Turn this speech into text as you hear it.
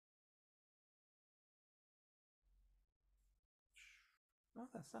Oh,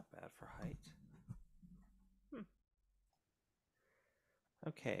 that's not bad for height.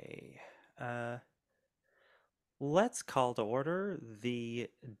 Okay. Uh, let's call to order the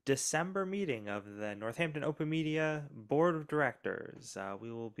December meeting of the Northampton Open Media Board of Directors.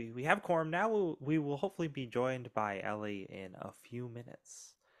 We have quorum now. We will hopefully be joined by Ellie in a few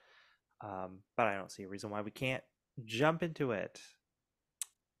minutes. But I don't see a reason why we can't jump into it.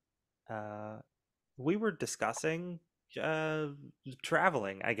 Uh, we were discussing uh,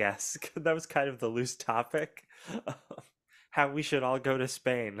 traveling, I guess. That was kind of the loose topic. How we should all go to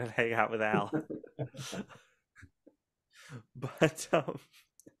Spain and hang out with Al. But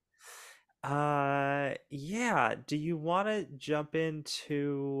yeah, do you want to jump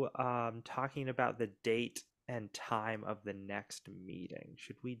into talking about the date and time of the next meeting?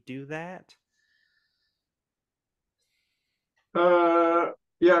 Should we do that? Uh,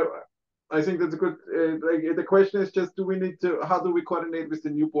 yeah, I think that's a good. Like the question is just, do we need to? How do we coordinate with the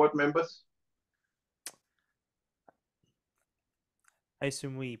new board members? I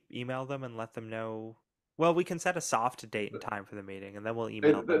assume we email them and let them know. Well, we can set a soft date and time for the meeting, and then we'll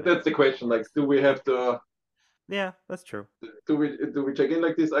email them and That's the question. Like, do we yeah, have to? yeah, that's true. Do we check in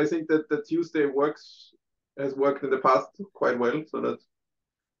like this? I think that the Tuesday has worked in the past quite well. So that's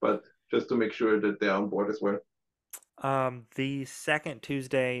but just to make sure that they're on board as well. The second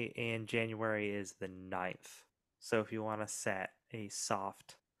Tuesday in January is the 9th. So if you want to set a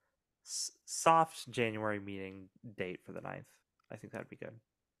soft January meeting date for the 9th, I think that'd be good.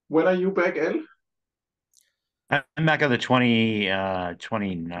 When are you back, El? I'm back on the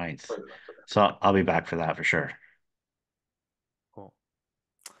 29th. So I'll be back for that for sure. Cool.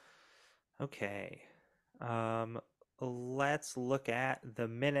 Okay. Um, let's look at the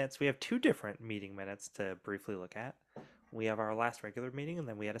minutes. We have two different meeting minutes to briefly look at. We have our last regular meeting, and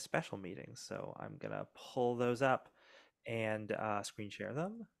then we had a special meeting. So I'm gonna pull those up and screen share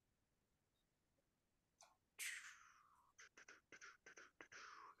them.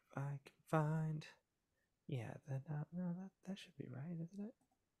 If I can find, yeah, no, that should be right, isn't it?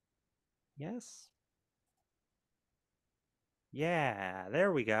 Yes. Yeah,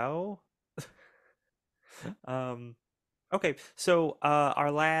 there we go. um, Okay, so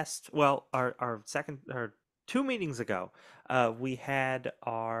our second, or 2 meetings ago, we had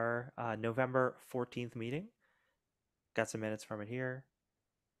our November 14th meeting. Got some minutes from it here.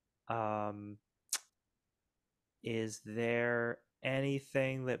 Um, is there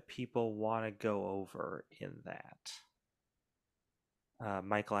anything that people want to go over in that?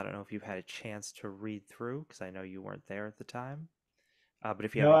 Michael, I don't know if you've had a chance to read through because I know you weren't there at the time. But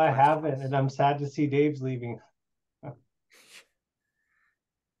if you have No, any I haven't, questions, and I'm sad to see Dave's leaving. it's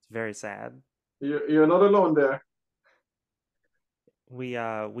very sad. You're not alone there. We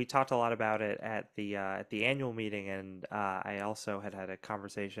talked a lot about it at the annual meeting, and I also had a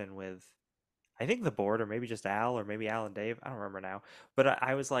conversation with I think the board, or maybe just Al, or maybe Al and Dave. I don't remember now, but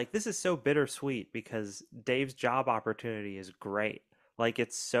I was like, this is so bittersweet because Dave's job opportunity is great. Like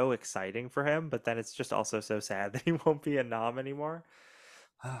it's so exciting for him, but then it's just also so sad that he won't be a nom anymore.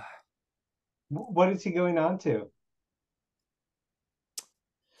 What is he going on to?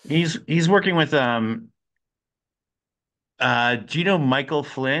 He's working with do you know Michael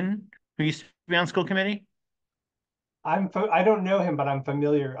Flynn, who used to be on school committee? I don't know him, but I'm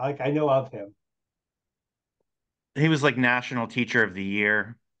familiar. Like I know of him. He was like National Teacher of the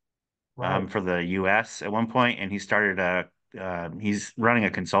Year Right. for the US at one point, and he started he's running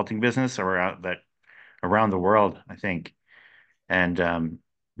a consulting business around the world, I think, and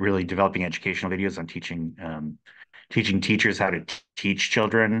really developing educational videos on teaching teachers how to teach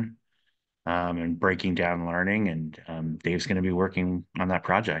children and breaking down learning. And Dave's going to be working on that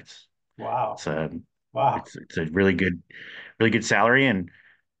project. Wow. It's a Wow. it's a really good salary, and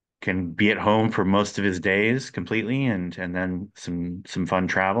can be at home for most of his days completely, and then some fun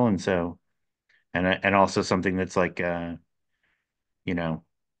travel, and so and also something that's like you know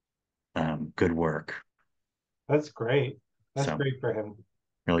good work. That's great. That's So great for him.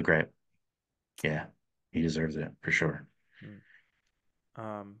 really great. Yeah, he deserves it for sure. Mm.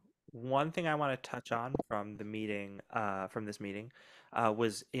 Um, One thing I want to touch on from the meeting, from this meeting,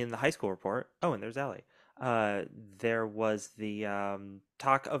 was in the high school report. Oh, and there's Ellie. There was the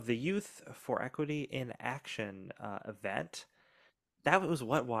talk of the Youth for Equity in Action event. That was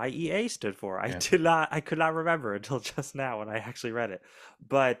what YEA stood for. Yeah. I could not remember until just now when I actually read it.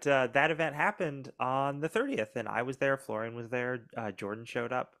 But that event happened on the 30th, and I was there. Florian was there. Jordan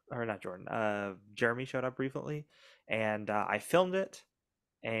showed up, or not Jordan. Jeremy showed up briefly, and I filmed it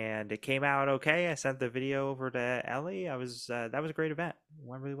and it came out okay. I sent the video over to Ellie. I was That was a great event. It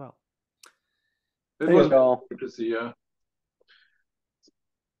went really well. It Thanks, was all. good to see.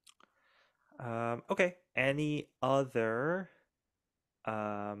 Okay. Any other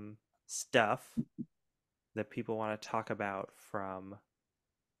stuff that people want to talk about from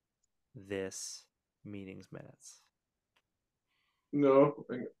this meeting's minutes? No,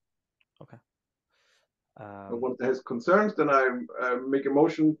 Okay. no one has concerns. Then I make a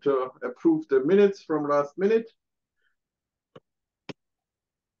motion to approve the minutes from last minute.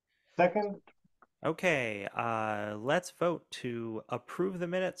 Second. Okay, let's vote to approve the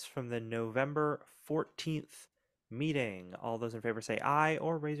minutes from the November 14th meeting. All those in favor say aye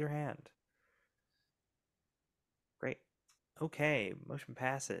or raise your hand. Great. Okay, motion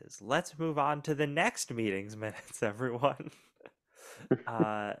passes. Let's move on to the next meeting's minutes, everyone.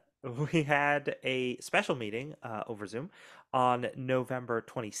 We had a special meeting over Zoom on November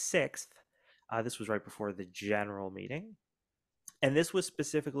 26th. This was right before the general meeting. And this was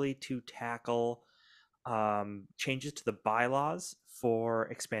specifically to tackle changes to the bylaws for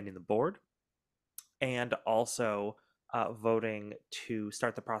expanding the board, and also voting to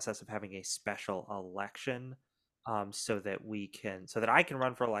start the process of having a special election, so that I can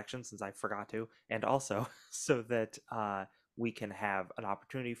run for election since I forgot to, and also so that we can have an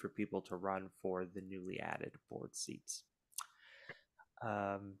opportunity for people to run for the newly added board seats.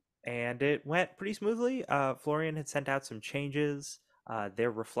 And it went pretty smoothly. Florian had sent out some changes.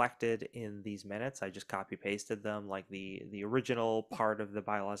 They're reflected in these minutes. I just copy pasted them, like the original part of the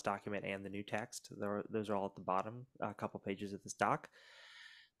bylaws document and the new text. Those are all at the bottom, a couple pages of this doc.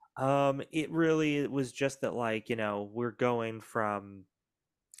 It was just that, like, we're going from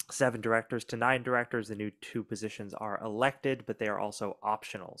 7 directors to 9 directors. The new 2 positions are elected, but they are also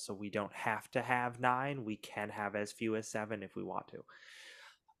optional. So we don't have to have 9. We can have as few as 7 if we want to.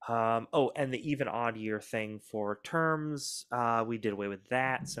 And the even odd year thing for terms, we did away with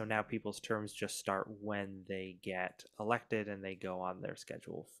that. So now people's terms just start when they get elected, and they go on their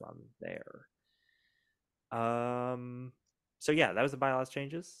schedule from there. So yeah, that was the bylaws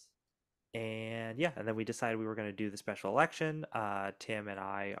changes. And yeah, and then we decided we were going to do the special election. Tim and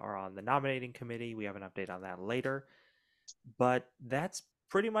I are on the nominating committee. We have an update on that later. But that's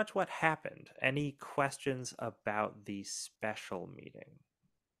pretty much what happened. Any questions about the special meeting?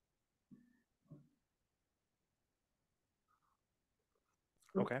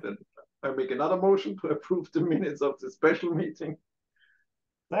 Okay. Then I make another motion to approve the minutes of the special meeting.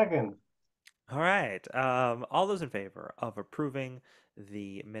 Second. All right. All those in favor of approving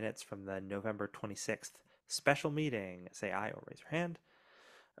the minutes from the November 26th special meeting, say aye or raise your hand.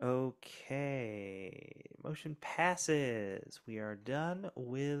 Okay. Motion passes. We are done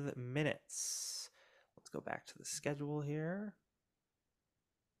with minutes. Let's go back to the schedule here.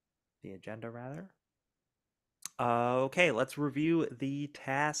 The agenda, rather. Okay, let's review the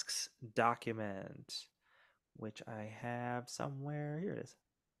tasks document, which I have somewhere. Here it is.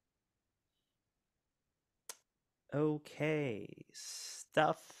 Okay,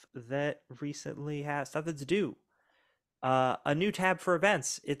 stuff that's due. A new tab for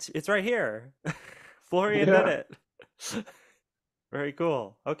events. It's right here. Florian did it. Very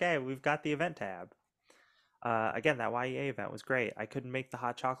cool. Okay, we've got the event tab. Again, that YEA event was great. I couldn't make the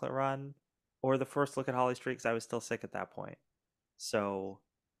hot chocolate run or the first look at Holly Street because I was still sick at that point. So,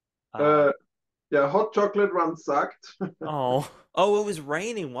 yeah, hot chocolate run sucked. oh, it was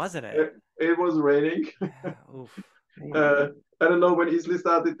raining, wasn't it? It was raining. Yeah, oof. I don't know, when Isley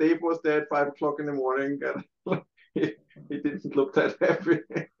started, Dave was there at 5 o'clock in the morning, and he didn't look that happy.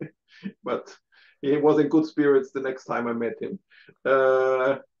 But he was in good spirits the next time I met him.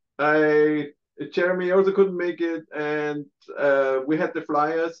 Jeremy also couldn't make it, and we had the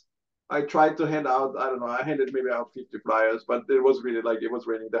flyers. I tried to hand out, I don't know, I handed maybe out 50 flyers, but it was really like it was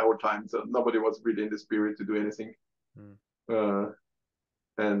raining the whole time, so nobody was really in the spirit to do anything.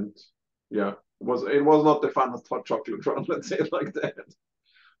 And yeah, it was not the funnest hot chocolate run, let's say it like that.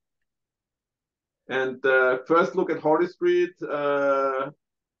 And first look at Harley Street, that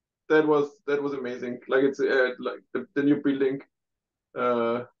was amazing. Like it's like the new building,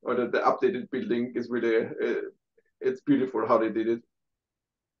 or the updated building is really it's beautiful how they did it,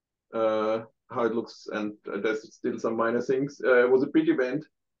 how it looks, and there's still some minor things. It was a big event.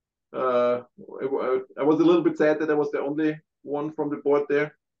 I was a little bit sad that I was the only one from the board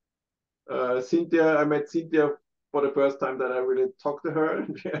there. Cynthia, I met Cynthia for the first time that I really talked to her.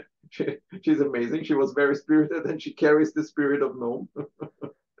 She's amazing. She was very spirited, and she carries the spirit of NOM.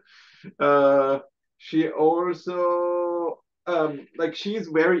 She also like she's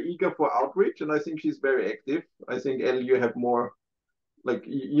very eager for outreach, and I think she's very active. I think Elle, you have more, like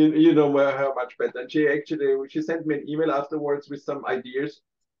you know her much better. And she sent me an email afterwards with some ideas,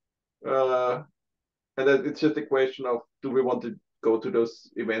 and it's just a question of, do we want to go to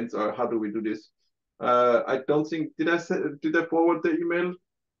those events, or how do we do this? I don't think did I forward the email?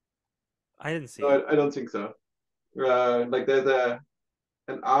 I didn't see it. I don't think so. Like there's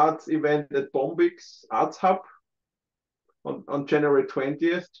an arts event at Bombix Arts Hub on January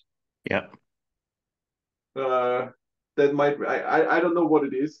 20th. Yep. That might I don't know what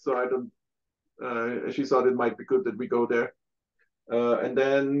it is, so I don't. She thought it might be good that we go there. And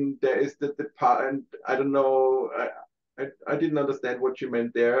then there is the part, and I don't know. I didn't understand what she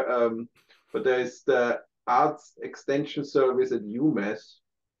meant there. But there is the arts extension service at UMass,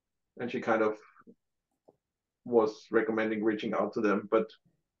 and she kind of was recommending reaching out to them. But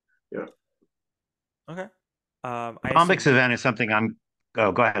yeah. Okay. The I Bombix assume. event is something I'm.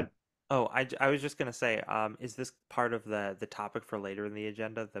 Oh, go ahead. Oh, I was just gonna say, is this part of the topic for later in the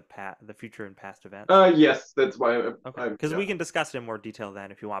agenda, the future and past events? Yes, that's why Okay, because yeah. we can discuss it in more detail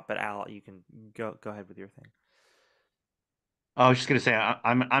then if you want. But Al, you can go ahead with your thing. Oh, I was just going to say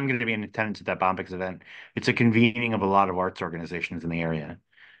I'm going to be in attendance at that Bombix event. It's a convening of a lot of arts organizations in the area.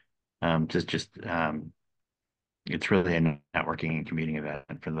 Just it's really a networking and convening event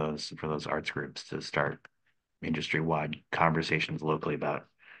for those arts groups to start industry-wide conversations locally about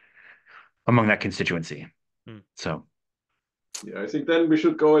among that constituency. Hmm. So Yeah, I think then we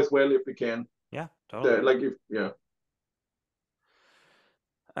should go as well if we can. Yeah, totally. Like if yeah.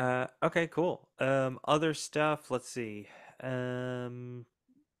 Okay, cool. Other stuff. Let's see. Um,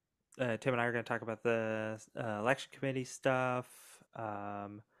 Tim and I are going to talk about the election committee stuff.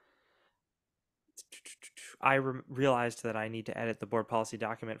 I realized that I need to edit the board policy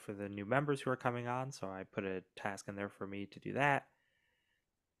document for the new members who are coming on, so I put a task in there for me to do that.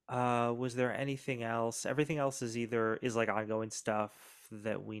 Was there anything else? Everything else is like ongoing stuff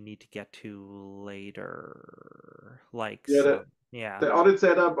that we need to get to later. Like Yeah, some, yeah. the audit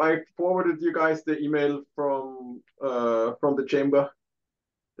setup, I forwarded you guys the email from the chamber.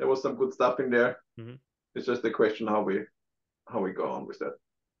 There was some good stuff in there. Hmm. It's just a question how we go on with that.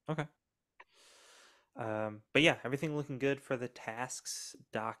 Okay. But yeah, everything looking good for the tasks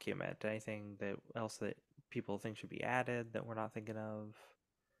document. Anything that else that people think should be added that we're not thinking of?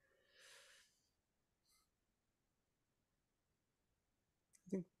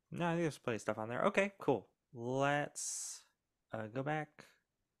 No, I think there's plenty of stuff on there. Okay, cool. Let's go back.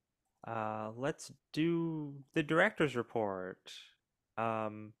 Let's do the director's report.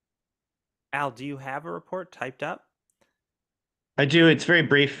 Um, Al, do you have a report typed up? I do. It's very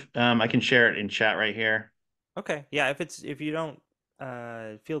brief. I can share it in chat right here. Okay, yeah. If you don't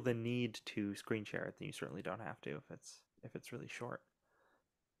feel the need to screen share it, then you certainly don't have to if it's really short.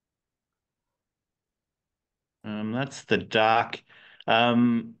 That's the doc.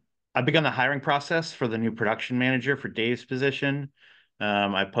 I've begun the hiring process for the new production manager for Dave's position.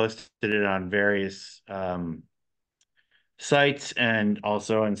 I posted it on various sites and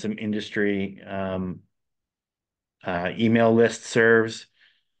also in some industry email list serves.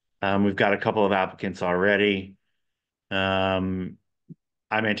 We've got a couple of applicants already. I'm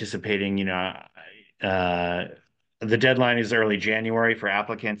anticipating, uh, the deadline is early January for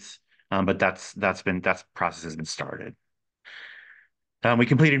applicants, but that process has been started. We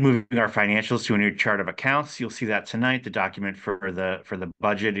completed moving our financials to a new chart of accounts. You'll see that tonight. The document for the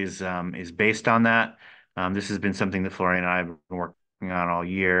budget is based on that. This has been something that Florian and I have been working on all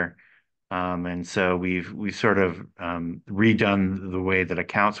year. And so we've sort of redone the way that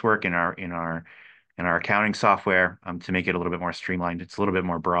accounts work in our accounting software to make it a little bit more streamlined. It's a little bit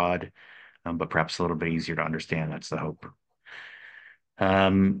more broad, but perhaps a little bit easier to understand. That's the hope.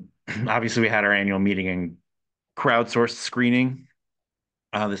 Obviously, we had our annual meeting and crowdsourced screening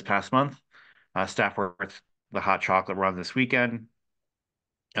this past month. Staff worked the hot chocolate run this weekend.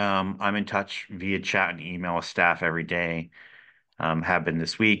 I'm in touch via chat and email with staff every day. Have been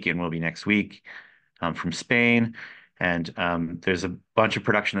this week and will be next week from Spain. And there's a bunch of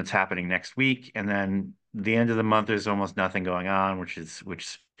production that's happening next week. And then the end of the month, there's almost nothing going on, which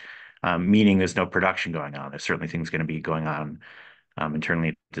meaning there's no production going on. There's certainly things going to be going on internally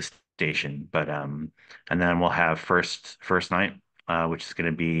at the station. But and then we'll have first night, which is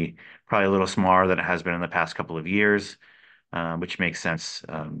going to be probably a little smaller than it has been in the past couple of years, which makes sense.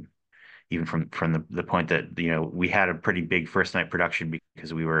 Even from the point that we had a pretty big first night production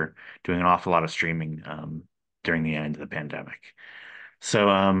because we were doing an awful lot of streaming during the end of the pandemic. So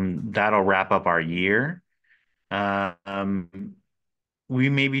that'll wrap up our year. We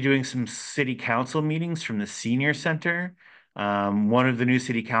may be doing some city council meetings from the senior center. One of the new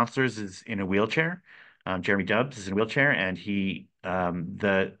city councilors is in a wheelchair. Jeremy Dubbs is in a wheelchair, and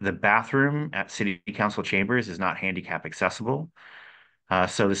the bathroom at city council chambers is not handicap accessible.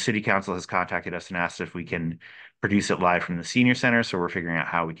 So the city council has contacted us and asked if we can produce it live from the senior center. So we're figuring out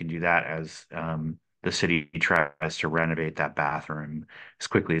how we can do that as the city tries to renovate that bathroom as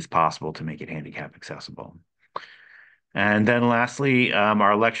quickly as possible to make it handicap accessible. And then lastly,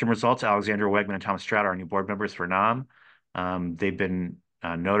 our election results, Alexandra Wegman and Thomas Stroud, our new board members for NOM. They've been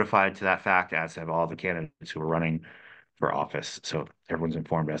notified to that fact, as have all the candidates who are running for office. So everyone's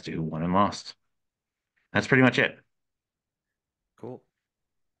informed as to who won and lost. That's pretty much it. Cool.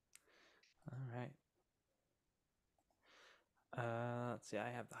 All right. Let's see. I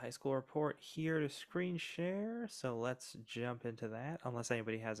have the high school report here to screen share, so let's jump into that. Unless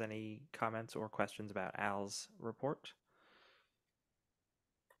anybody has any comments or questions about Al's report.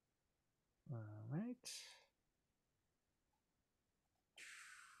 All right.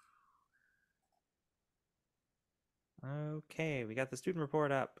 Okay, we got the student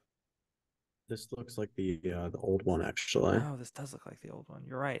report up. This looks like the old one actually. Oh, this does look like the old one.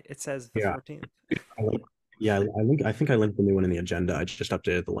 You're right. It says the Yeah. 14th. Yeah, I think I linked the new one in the agenda. I just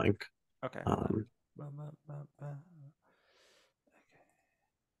updated the link. Okay, hold on. Okay.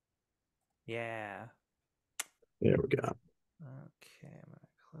 Yeah. There we go. Okay, I'm gonna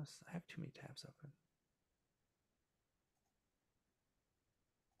close. I have too many tabs open.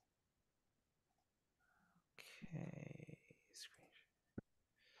 Okay, screen.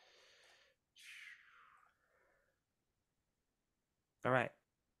 All right.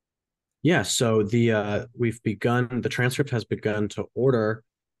 Yeah, so the transcript has begun to order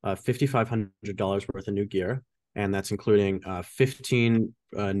 $5,500 worth of new gear, and that's including 15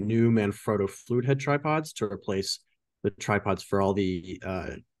 new Manfrotto fluid head tripods to replace the tripods for all the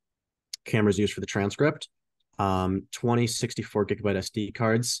cameras used for the transcript, 20 64 gigabyte SD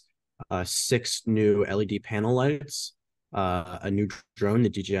cards, 6 new LED panel lights, a new drone, the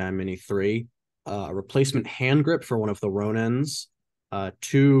DJI Mini 3, a replacement hand grip for one of the Ronins,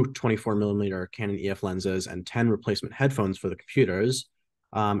 two 24 millimeter Canon EF lenses, and 10 replacement headphones for the computers.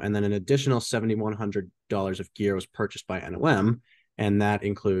 And then an additional $7,100 of gear was purchased by NOM, and that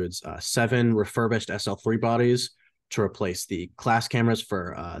includes 7 refurbished SL3 bodies to replace the class cameras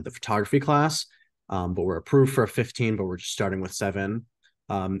for the photography class. But we're approved for a 15, but we're just starting with 7.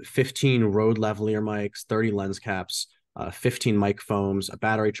 15 Rode lavalier mics, 30 lens caps, 15 mic foams, a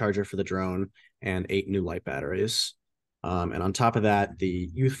battery charger for the drone, and 8 new light batteries. And on top of that,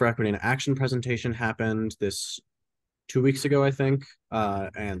 the Youth for Equity in Action presentation happened this 2 weeks ago, I think,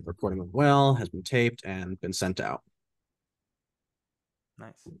 and recording went well, has been taped and been sent out.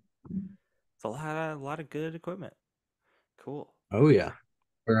 Nice. It's a lot of good equipment. Cool. Oh yeah,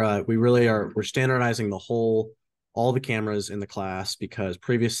 we're standardizing all the cameras in the class, because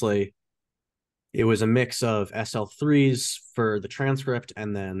previously it was a mix of SL3s for the transcript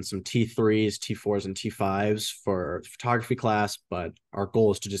and then some T3s, T4s, and T5s for photography class. But our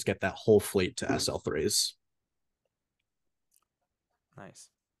goal is to just get that whole fleet to SL3s. Nice.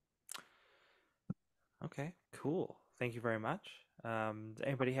 Okay, cool. Thank you very much. Does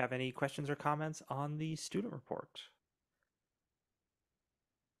anybody have any questions or comments on the student report?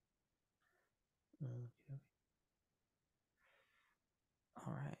 Okay.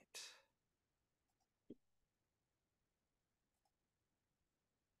 All right.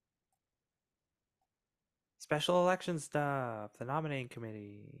 Special election stuff, the nominating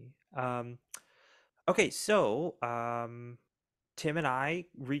committee. Okay, so Tim and I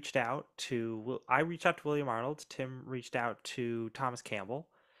reached out to William Arnold. Tim reached out to Thomas Campbell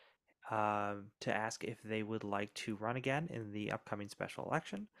to ask if they would like to run again in the upcoming special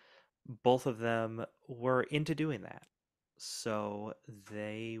election. Both of them were into doing that, so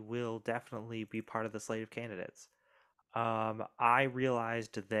they will definitely be part of the slate of candidates. I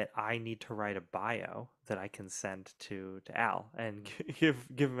realized that I need to write a bio that I can send to Al and give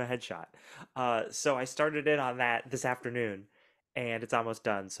him a headshot. So I started in on that this afternoon, and it's almost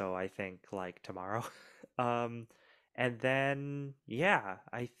done. So I think like tomorrow. um, and then yeah,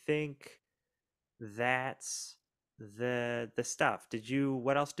 I think that's the stuff.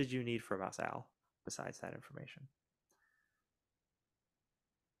 What else did you need from us, Al, besides that information?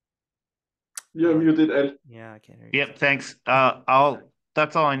 You're Al, muted, Al. yeah, I can't hear you. Yep, thanks.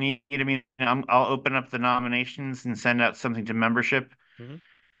 That's all I need. I mean, I'll open up the nominations and send out something to membership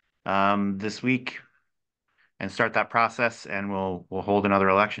this week and start that process, and we'll hold another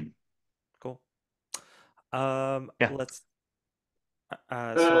election. Cool. Yeah. Let's.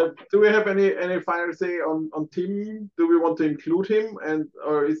 So Do we have any final say on Tim? Do we want to include him,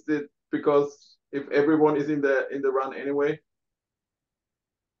 or is it because if everyone is in the run anyway?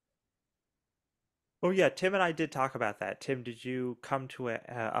 Oh yeah, Tim and I did talk about that. Tim, did you come to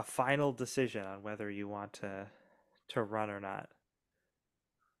a final decision on whether you want to run or not?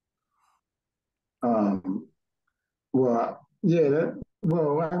 Well, yeah,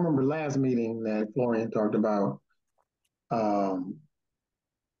 well, I remember last meeting that Florian talked about, um,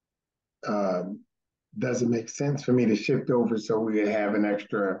 uh, does it make sense for me to shift over so we have an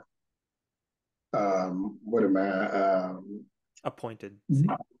extra, what am I, Appointed seat.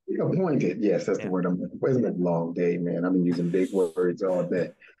 appointed? Yes, that's the Yeah. word I'm looking for. It's been a long day, man. I've been using big words all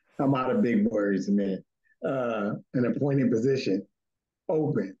day. I'm out of big words, man. An appointed position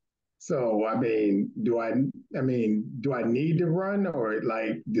open. So, do I need to run, or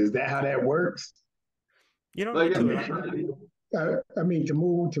like, is that how that works? You don't Like need I to mean, run.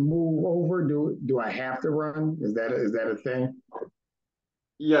 to move over, do I have to run? Is that a thing?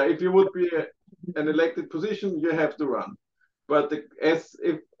 yeah, if you would be an elected position, you have to run. But as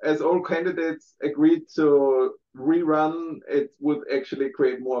all candidates agreed to rerun, it would actually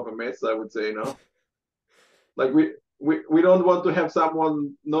create more of a mess, I would say, no? Like we don't want to have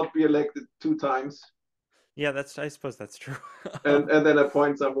someone not be elected two times Yeah, I suppose that's true. and then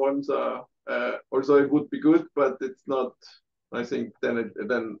appoint someone. So also it would be good, but it's not. I think then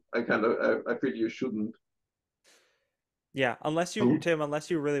I feel you shouldn't. Yeah, unless you, I'm, Tim, unless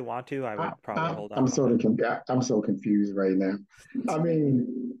you really want to, I would probably hold I'm off on sort it. of I'm so confused right now. I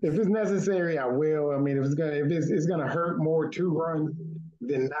mean, if it's necessary, I will. I mean, if it's gonna hurt more to run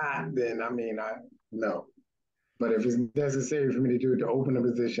than not, then I no. But if it's necessary for me to do it to open a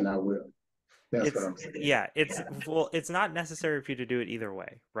position, I will. That's what It's I'm saying. yeah, it's not necessary for you to do it either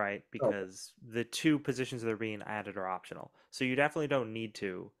way, right? Okay. Because the two positions that are being added are optional. So you definitely don't need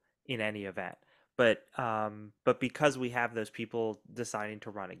to in any event. But because we have those people deciding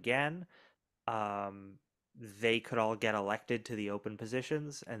to run again, um they could all get elected to the open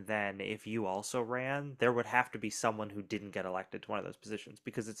positions, and then if you also ran, there would have to be someone who didn't get elected to one of those positions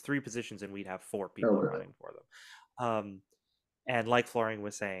because it's three positions and we'd have four people Okay. running for them. And like Flooring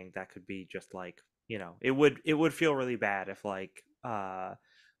was saying, that could be just like, it would feel really bad if like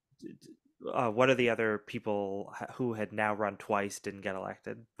one of the other people who had now run twice didn't get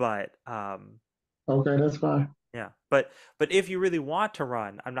elected. But Okay, that's fine. yeah, but if you really want to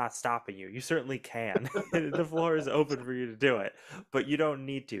run, I'm not stopping you. You certainly can. The floor is open for you to do it, but you don't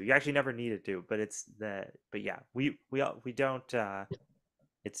need to. You actually never needed to. But yeah, we don't.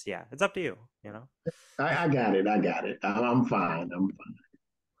 It's up to you. You know. I got it. I got it. I'm fine. I'm fine.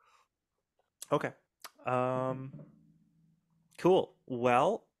 Okay. Um. Cool.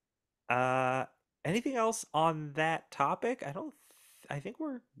 Well, uh, anything else on that topic? I don't. I think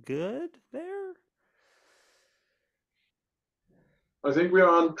we're good there. I think we are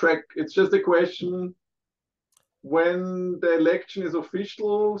on track. It's just a question when the election is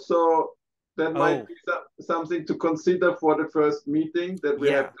official. So that might Oh, be something to consider for the first meeting, that we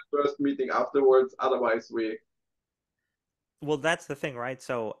have yeah. the first meeting afterwards. Otherwise, we. Well, that's the thing, right?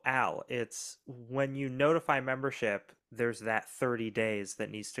 So, Al, it's when you notify membership, there's that 30 days that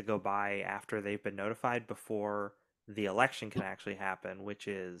needs to go by after they've been notified before the election can actually happen, which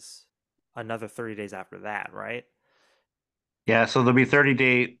is another 30 days after that, right? Yeah, so there'll be a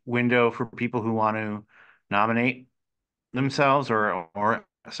 30-day window for people who want to nominate themselves or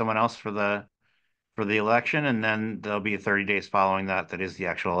someone else for the election, and then there'll be 30 days following that that is the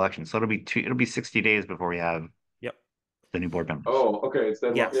actual election. So it'll be 60 days before we have Yep. the new board members. Oh, okay. It's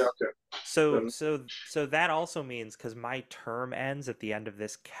that long. Yeah, Yes. okay. So Then so so that also means because my term ends at the end of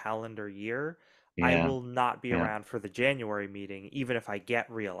this calendar year, I Yeah, will not be yeah, around for the January meeting, even if I get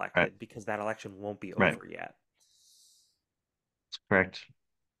right, reelected, because that election won't be right. over yet. That's correct.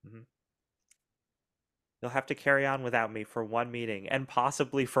 Mhm. You'll have to carry on without me for one meeting and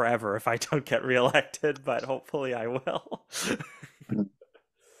possibly forever if I don't get reelected, but hopefully I will.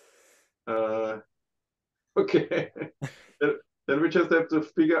 uh, okay. Then we just have to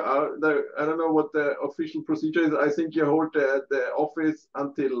figure out. I don't know what the official procedure is. I think you hold the office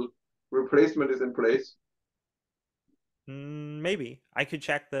until replacement is in place. Maybe I could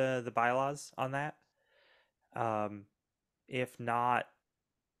check the bylaws on that. Um, if not,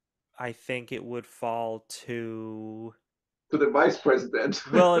 I think it would fall to. To the vice president.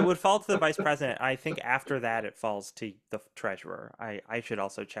 Well, it would fall to the vice president. I think after that it falls to the treasurer. I should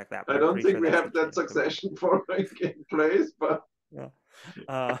also check that, but I I'm don't pretty think sure we that's have that the rule. succession forming in place, but Yeah.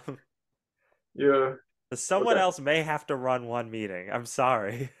 Uh, yeah, someone okay. else may have to run one meeting. I'm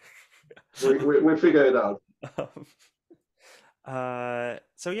sorry. We figure it out. Um,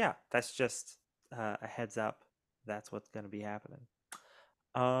 so yeah, that's just a heads up. That's what's going to be happening.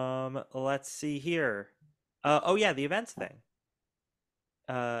 Let's see here. Oh yeah, the events thing.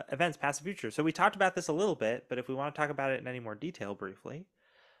 Events past and future. So we talked about this a little bit, but if we want to talk about it in any more detail briefly.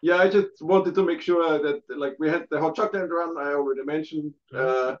 Yeah, I just wanted to make sure that like we had the hot chocolate run I already mentioned.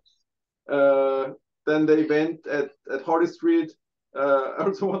 Mhm. then the event at Holly Street. I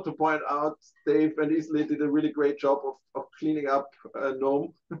also want to point out Dave and Isley did a really great job of cleaning up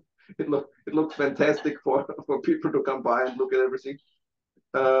NOM. It looks fantastic for people to come by and look at everything.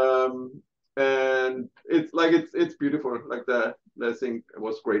 And it's beautiful. Like the thing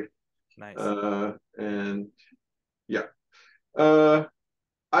was great. Nice. And yeah. Then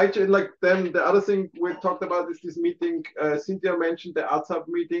the other thing we talked about is this meeting. Cynthia mentioned the Arts Hub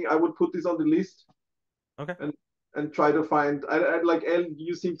meeting. I would put this on the list. Okay. And try to find. I'd like El.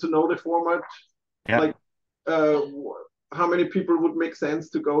 You seem to know the format. Yeah. Like, how many people would make sense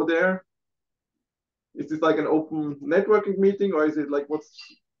to go there? Is this like an open networking meeting, or is it like what's?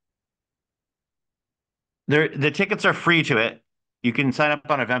 The tickets are free to it. You can sign up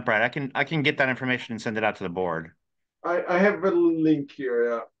on Eventbrite. I can get that information and send it out to the board. I have a link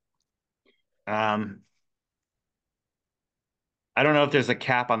here. Yeah. I don't know if there's a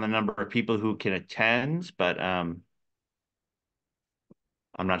cap on the number of people who can attend, but I'm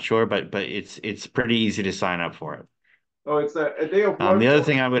not sure. But it's pretty easy to sign up for it. Oh, it's a day of The other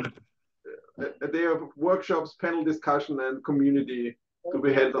thing I would a day of workshops, panel discussion, and community to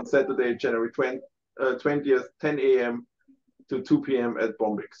be held on Saturday, January 20th, 10 a.m. to 2 p.m. at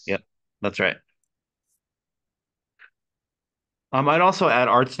Bombix. Yep, that's right. I'd also add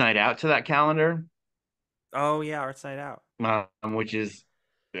Arts Night Out to that calendar. Oh yeah, Arts Night Out. Which is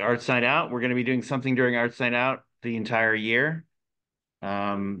Arts Night Out. We're going to be doing something during Arts Night Out the entire year.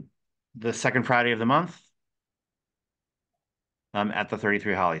 The second Friday of the month. At the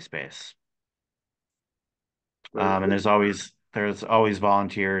 33 Holly space. And there's always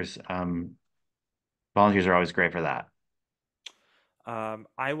volunteers. Volunteers are always great for that.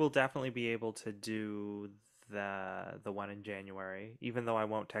 I will definitely be able to do the one in January, even though I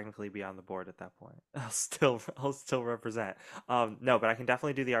won't technically be on the board at that point. I'll still represent. No, but I can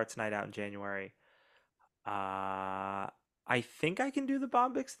definitely do the Arts Night Out in January. I think I can do the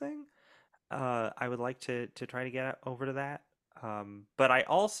Bombix thing. I would like to try to get over to that. But I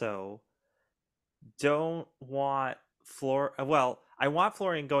also don't want I want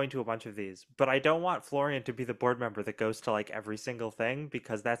Florian going to a bunch of these, but I don't want Florian to be the board member that goes to like every single thing,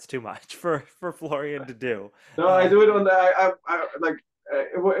 because that's too much for Florian to do. No, I do it on the. I like.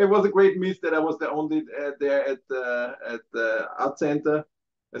 It was a great miss that I was the only there at the art center.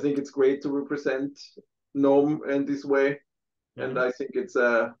 I think it's great to represent NOM in this way, and I think it's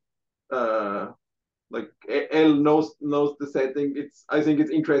like El knows the setting. I think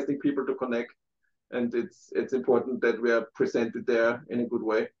it's interesting people to connect, and it's important that we are presented there in a good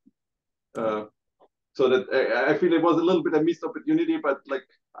way. So that I feel it was a little bit a missed opportunity, but like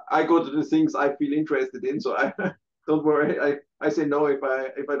I go to the things I feel interested in, so I don't worry. I say no if I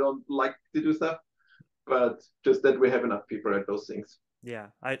don't like to do stuff, but just that we have enough people at those things.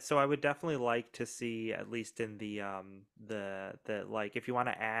 Yeah, I would definitely like to see, at least in the like, if you want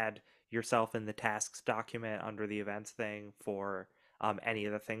to add yourself in the tasks document under the events thing for any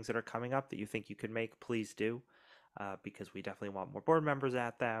of the things that are coming up that you think you could make, please do, because we definitely want more board members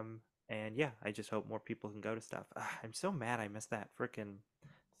at them. And yeah, I just hope more people can go to stuff. I'm so mad I missed that freaking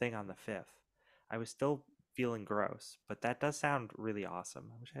thing on the 5th. I was still feeling gross, but that does sound really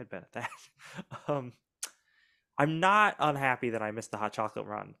awesome. I wish I had been at that. I'm not unhappy that I missed the hot chocolate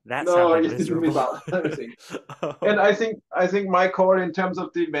run. That sounded miserable. And I think my call in terms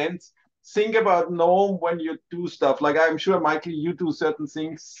of the events, think about NOM when you do stuff. Like I'm sure, Michael, you do certain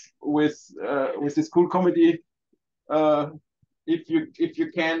things with the school committee. If you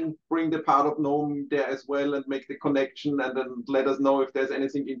can bring the part of NOM there as well and make the connection, and then let us know if there's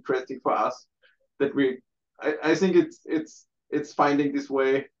anything interesting for us that I think it's finding this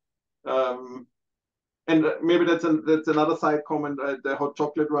way. And maybe that's another side comment. The hot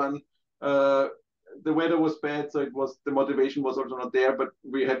chocolate run, the weather was bad, so the motivation was also not there. But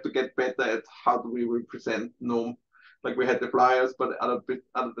we have to get better at how do we represent NOM. Like we had the flyers, but other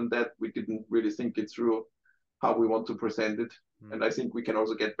than that, we didn't really think it through how we want to present it. And I think we can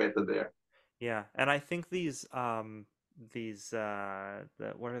also get better there. Yeah, and I think these what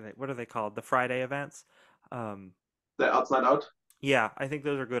are they called? The Friday events. The Arts Night Out. Yeah, I think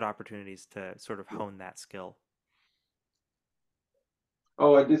those are good opportunities to sort of hone that skill.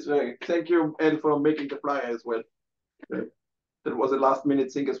 Oh, and this thank you, Ed, for making the flyer as well. That was a last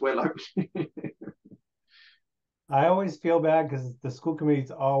minute thing as well. I always feel bad because the school committee's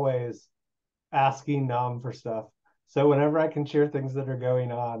always asking NOM for stuff. So whenever I can share things that are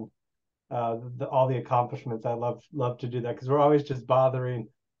going on, all the accomplishments, I love to do that, because we're always just bothering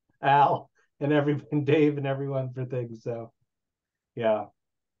Al and everyone, Dave and everyone, for things. So yeah,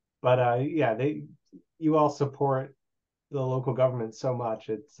 but yeah, you all support the local government so much.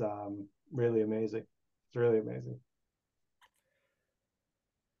 It's really amazing. It's really amazing.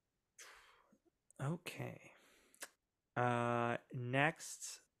 Okay.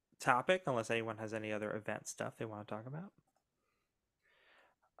 Next topic, unless anyone has any other event stuff they want to talk about.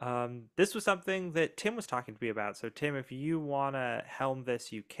 This was something that Tim was talking to me about. So Tim, if you want to helm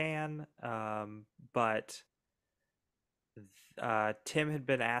this, you can. But Tim had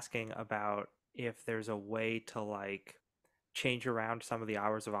been asking about if there's a way to like change around some of the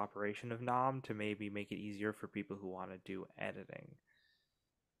hours of operation of NOM to maybe make it easier for people who want to do editing.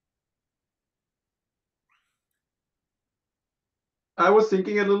 I was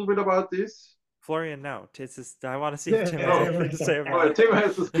thinking a little bit about this. Florian, no. It's just, I want to see if Tim has anything to say about Oh, it. Tim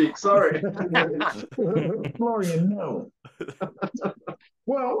has to speak. Sorry. Florian, no.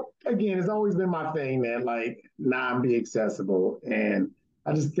 Well, again, it's always been my thing that like not be accessible, and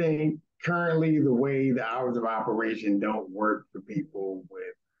I just think currently the way the hours of operation don't work for people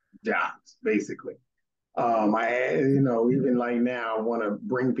with jobs, basically. Even like now, I want to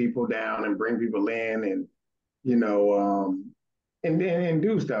bring people down and bring people in, and you know, and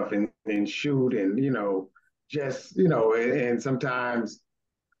do stuff and shoot and just and sometimes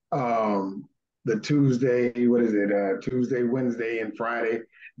um the Tuesday, what is it? Tuesday, Wednesday, and Friday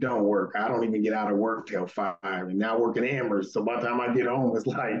don't work. I don't even get out of work till 5, and now I work in Amherst. So by the time I get home, it's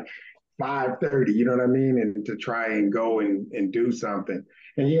like 5:30. You know what I mean? And to try and go and do something.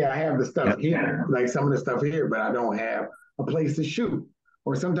 And yeah, I have the stuff here, like some of the stuff here, but I don't have a place to shoot.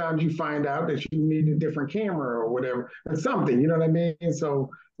 Or sometimes you find out that you need a different camera or whatever, or something. You know what I mean?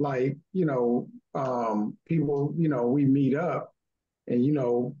 So like people, we meet up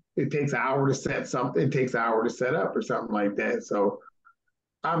and it takes an hour to set something, it takes an hour to set up or something like that. So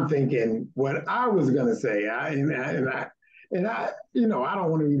I'm thinking what I was gonna say. I don't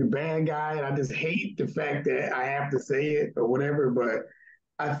want to be the bad guy, and I just hate the fact that I have to say it or whatever. But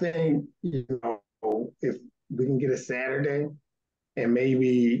I think if we can get a Saturday, and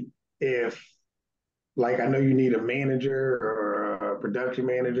maybe if like I know you need a manager or a production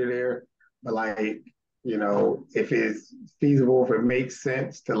manager there, but like if it's feasible, if it makes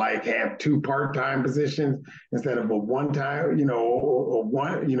sense to like have 2 part-time positions instead of a one-time, or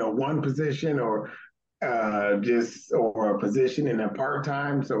one position or or a position in a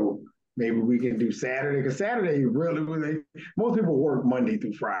part-time. So maybe we can do Saturday because Saturday most people work Monday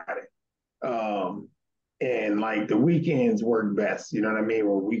through Friday. And like the weekends work best, you know what I mean?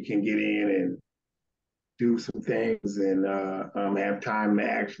 Where we can get in and do some things and have time to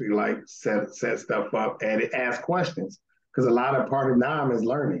actually like set stuff up and ask questions because a lot of part of NOM is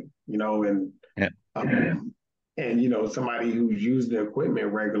learning, Yeah. Somebody who's using the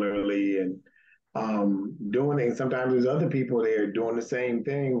equipment regularly and doing it. Sometimes there's other people there doing the same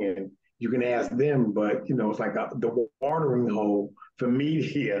thing and you can ask them, but it's like the watering hole for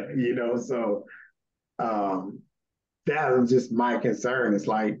media, so that was just my concern. It's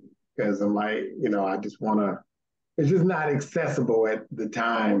like, because I'm like, I just want to, it's just not accessible at the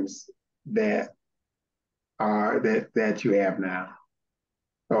times that that you have now.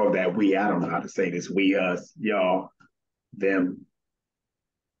 Oh, I don't know how to say this, we, us, y'all, them.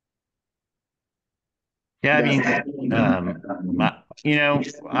 Yeah, I mean,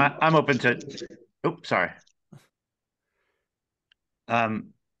 I'm open to. Oops, sorry.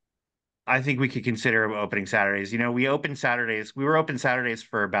 I think we could consider opening Saturdays. We opened Saturdays. We were open Saturdays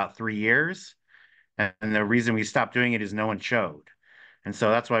for about 3 years, and the reason we stopped doing it is no one showed, and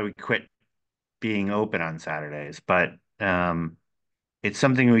so that's why we quit being open on Saturdays. But it's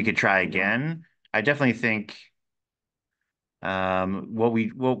something we could try again. I definitely think what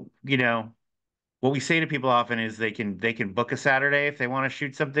we say to people often is they can book a Saturday if they want to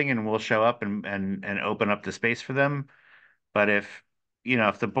shoot something, and we'll show up and open up the space for them. But if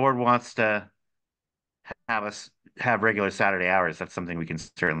the board wants to have us have regular Saturday hours, that's something we can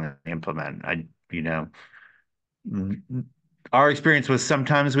certainly implement. Our experience was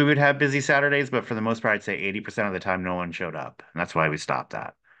sometimes we would have busy Saturdays, but for the most part, I'd say 80% of the time no one showed up, and that's why we stopped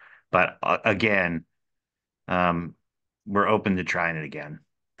that. But again, we're open to trying it again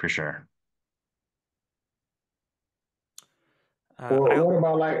for sure. Or what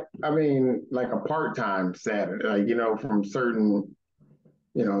about like a part-time Saturday, like, from certain,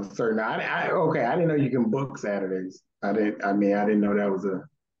 okay, I didn't know you can book Saturdays. I didn't know that was a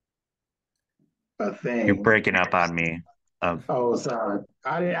You're thing. breaking up on me. Oh, sorry.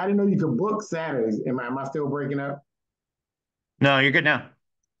 I didn't know you could book Saturdays. Am I still breaking up? No, you're good now.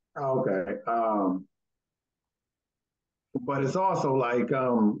 Okay. But it's also like,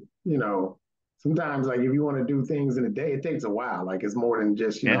 sometimes like if you want to do things in a day, it takes a while. Like it's more than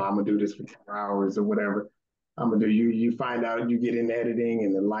just, Yeah. I'm gonna do this for 4 hours or whatever. I'm gonna do you find out you get in editing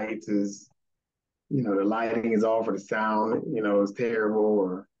and the lights is the lighting is off or the sound, is terrible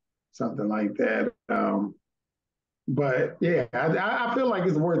or something like that. But yeah, I feel like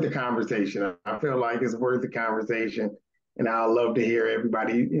it's worth the conversation. I feel like it's worth the conversation, and I love to hear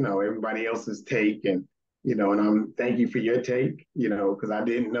everybody else's take, and thank you for your take, because I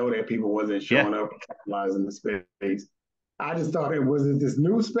didn't know that people wasn't Yeah. showing up and capitalizing the space. I just thought it was this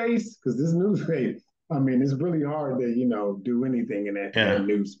new space because this new space. I mean, it's really hard to do anything in that Yeah.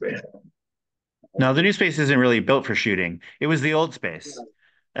 new space. No, the new space isn't really built for shooting. It was the old space.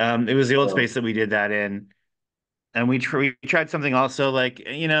 It was the old space that we did that in. And we tried something also like,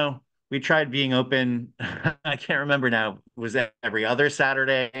 we tried being open. I can't remember now. Was that every other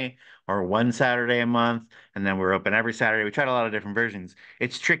Saturday or one Saturday a month? And then we're open every Saturday. We tried a lot of different versions.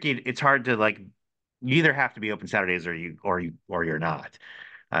 It's tricky. It's hard to like, you either have to be open Saturdays or you're not,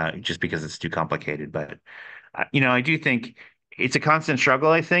 just because it's too complicated. But I do think it's a constant struggle,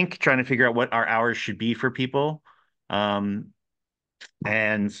 I think, trying to figure out what our hours should be for people. Um,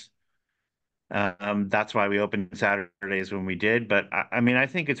 and that's why we opened Saturdays when we did. But I mean, I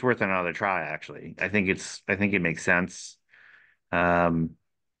think it's worth another try, actually. I think it makes sense. Um,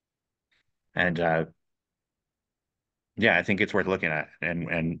 and yeah, I think it's worth looking at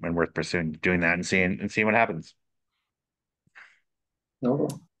and worth pursuing doing that and seeing what happens.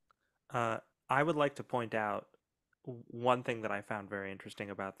 Okay. I would like to point out one thing that I found very interesting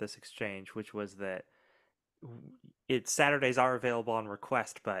about this exchange, which was that Saturdays are available on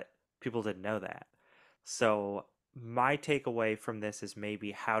request, but people didn't know that. So my takeaway from this is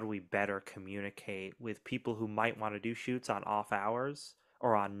maybe how do we better communicate with people who might want to do shoots on off hours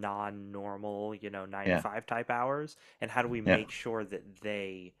or on non-normal, 9 to Yeah, 5 type hours, and how do we yeah, make sure that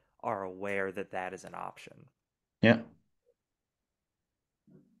they are aware that that is an option? yeah.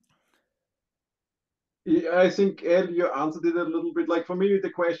 I think Ed, you answered it a little bit. Like for me, the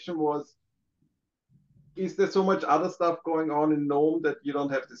question was, is there so much other stuff going on in NOM that you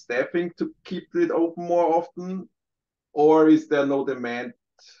don't have the staffing to keep it open more often? Or is there no demand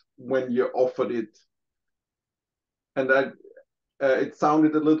when you offered it? And it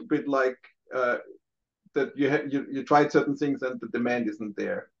sounded a little bit like that you tried certain things and the demand isn't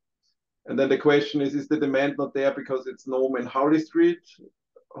there. And then the question is the demand not there because it's NOM in Holly Street,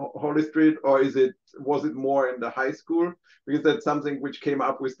 or was it more in the high school? Because that's something which came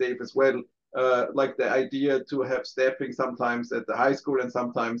up with Dave as well. Like the idea to have staffing sometimes at the high school and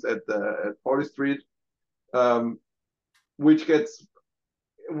sometimes at Holly Street, um, which gets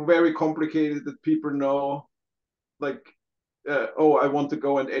very complicated that people know, like, oh, I want to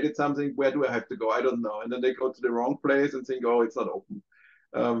go and edit something. Where do I have to go? I don't know. And then they go to the wrong place and think, oh, it's not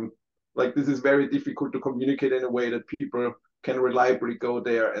open. Like this is very difficult to communicate in a way that people can reliably go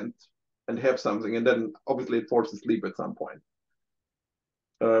there and have something. And then obviously it falls asleep at some point.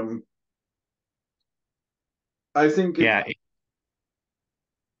 I think Yeah.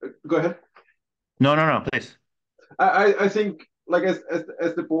 Go ahead. No, please. I think like as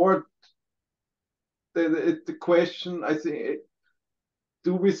the board, the question I think,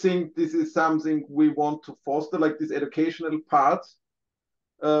 do we think this is something we want to foster, like this educational part,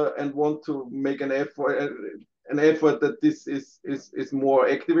 and want to make an effort that this is more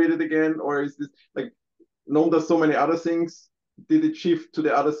activated again, or is this like known there's so many other things? Did it shift to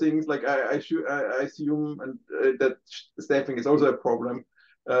the other things? Like I assume and that staffing is also a problem.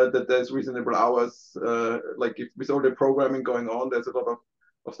 That there's reasonable hours. Like if with all the programming going on, there's a lot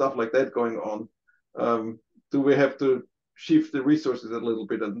of stuff like that going on. Do we have to shift the resources a little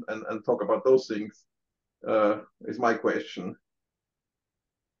bit and talk about those things? Is my question.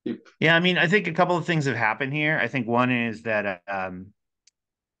 Yeah, I mean, I think a couple of things have happened here. I think one is that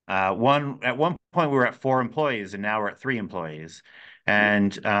at one point we were at 4 employees and now we're at 3 employees.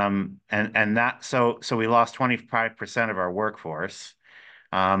 And that so we lost 25% of our workforce.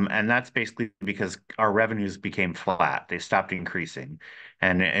 And that's basically because our revenues became flat. They stopped increasing.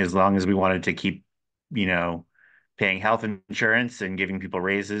 And as long as we wanted to keep, you know, paying health insurance and giving people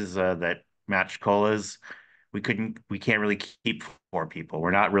raises that matched COLAs, we can't really keep 4 people.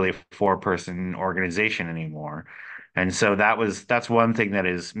 We're not really a 4-person organization anymore. And so that's one thing that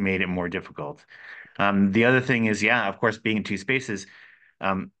has made it more difficult. The other thing is, yeah, of course, being in 2 spaces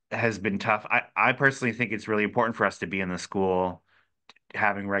has been tough. I personally think it's really important for us to be in the school,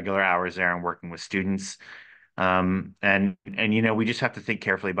 having regular hours there and working with students. And we just have to think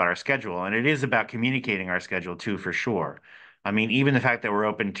carefully about our schedule. And it is about communicating our schedule too, for sure. I mean, even the fact that we're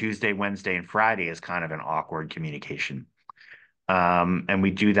open Tuesday, Wednesday, and Friday is kind of an awkward communication. And we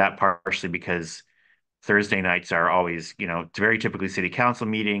do that partially because Thursday nights are always, it's very typically city council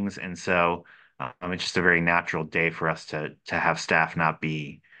meetings. And so it's just a very natural day for us to have staff not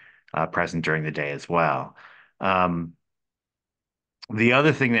be present during the day as well. Um, the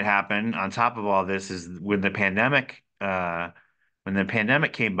other thing that happened on top of all this is when the pandemic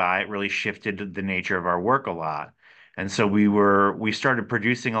came by, it really shifted the nature of our work a lot. And so we started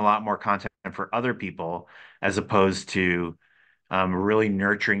producing a lot more content for other people as opposed to really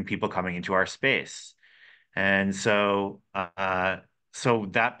nurturing people coming into our space. And so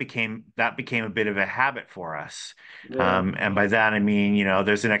that became a bit of a habit for us. Yeah. And by that I mean,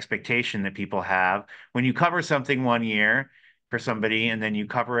 there's an expectation that people have when you cover something one year for somebody and then you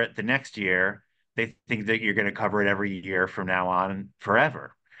cover it the next year, they think that you're going to cover it every year from now on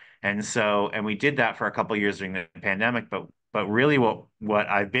forever. And we did that for a couple of years during the pandemic, but really what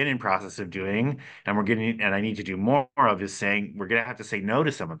I've been in process of doing and I need to do more of is saying we're going to have to say no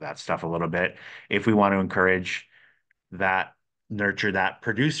to some of that stuff a little bit if we want to encourage that, nurture that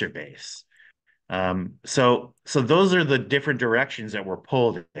producer base. So those are the different directions that we're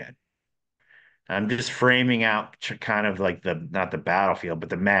pulled in. I'm just framing out kind of like the not the battlefield, but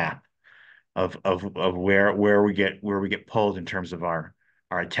the map of where we get pulled in terms of our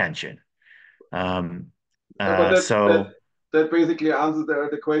attention. Um, But uh, that that so that basically answers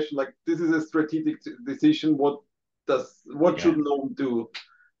the question. Like this is a strategic decision. What should yeah, NOM do?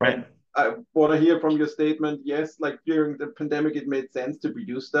 And right, what I hear from your statement, yes, like during the pandemic, it made sense to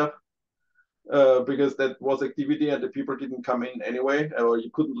produce stuff because that was activity and the people didn't come in anyway, or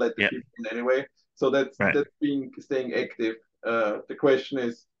you couldn't let the yeah, people in anyway. So right. that's being staying active. The question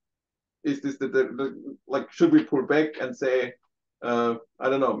is this like should we pull back and say I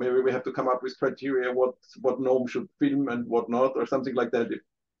don't know, maybe we have to come up with criteria what NOM should film and what not or something like that if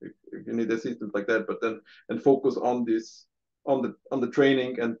you need assistance like that, but then and focus on this on the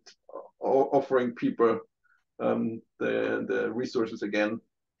training and offering people the resources again.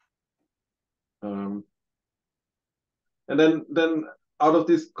 Um, and then out of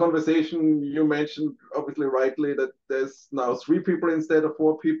this conversation, you mentioned obviously rightly that there's now 3 people instead of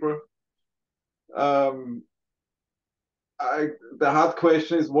 4 people. Um, the hard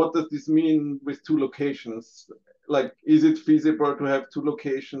question is, what does this mean with 2 locations? Like, is it feasible to have 2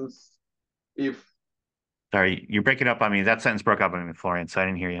 locations? If Sorry, you're breaking up on me. That sentence broke up on me, Florian, so I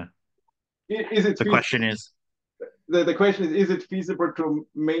didn't hear you. is it The question is, the question is it feasible to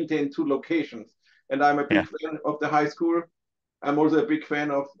maintain 2 locations? And I'm a big yeah, fan of the high school. I'm also a big fan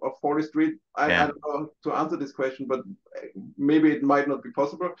of Forestry. I yeah. don't know to answer this question, but maybe it might not be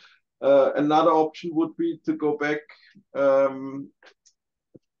possible. Another option would be to go back. Um,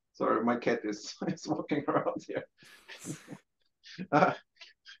 sorry, my cat is walking around here. uh,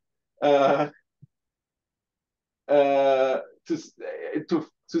 uh, to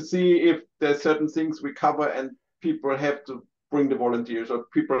to see if there's certain things we cover and people have to bring the volunteers or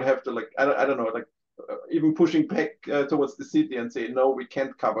people have to like I don't know like even pushing back towards the city and say no, we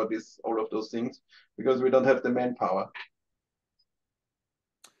can't cover this all of those things because we don't have the manpower.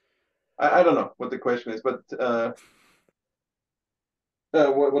 I don't know what the question is, but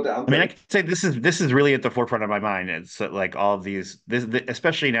what the I mean, answer I is. could say this is really at the forefront of my mind. It's like all of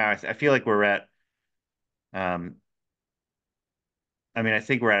especially now. I feel like we're at. Um, I mean, I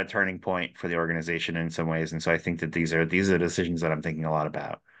think we're at a turning point for the organization in some ways, and so I think that these are decisions that I'm thinking a lot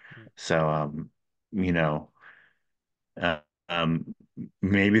about. So, you know, uh, um,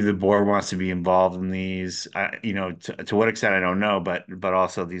 maybe the board wants to be involved in these. To what extent I don't know, but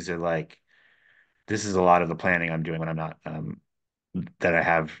also this is a lot of the planning I'm doing when I'm not that I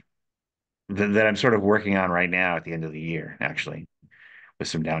have that I'm sort of working on right now at the end of the year, actually, with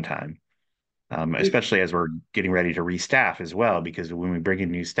some downtime. Especially as we're getting ready to restaff as well, because when we bring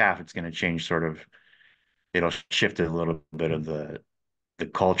in new staff, it's going to change it'll shift a little bit of the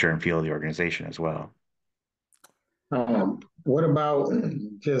culture and feel of the organization as well. What about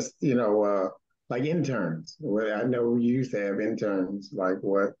just, like interns? Well, I know you used to have interns, like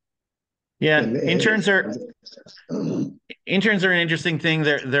what Yeah, in interns are an interesting thing.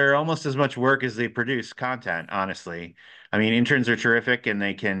 They're almost as much work as they produce content, honestly. I mean, interns are terrific and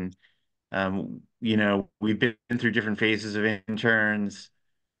they can we've been through different phases of interns.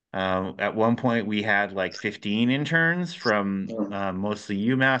 At one point, we had like 15 interns from mostly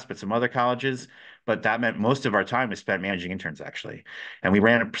UMass, but some other colleges. But that meant most of our time was spent managing interns, actually. And we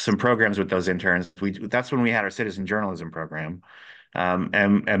ran some programs with those interns. That's when we had our citizen journalism program.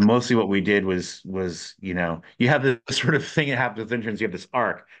 And mostly what we did was you have this sort of thing that happens with interns. You have this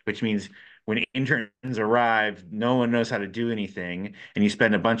arc, which means when interns arrive, no one knows how to do anything, and you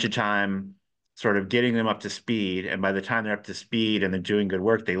spend a bunch of time sort of getting them up to speed. And by the time they're up to speed and they're doing good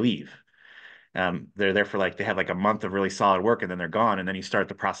work, they leave. They're there for they have like a month of really solid work and then they're gone. And then you start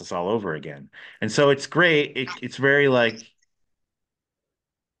the process all over again. And so it's great. It's very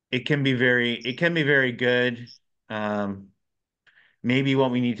it can be very good. Um, Maybe what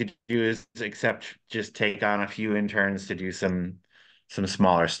we need to do is accept just take on a few interns to do some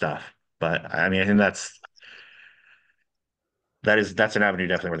smaller stuff. But I mean, I think that's an avenue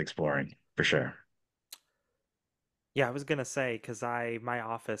definitely worth exploring for sure. Yeah, I was gonna say because my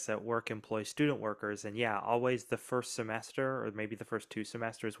office at work employs student workers, and yeah, always the first semester or maybe the first 2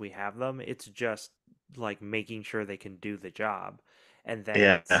 semesters we have them, it's just like making sure they can do the job, and then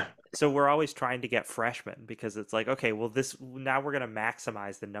Yeah. it's so we're always trying to get freshmen because it's like okay, well this now we're gonna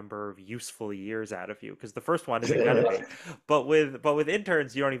maximize the number of useful years out of you because the first one isn't gonna be, but with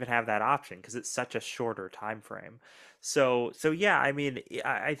interns you don't even have that option because it's such a shorter time frame. So yeah, I mean,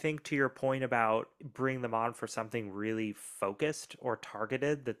 I think to your point about bring them on for something really focused or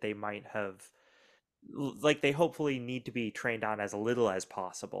targeted that they might have like they hopefully need to be trained on as little as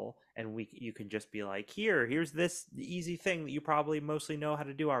possible and we you can just be like here's this easy thing that you probably mostly know how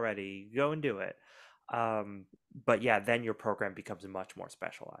to do already, go and do it. But yeah, then your program becomes much more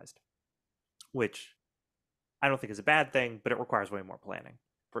specialized, which I don't think is a bad thing, but it requires way more planning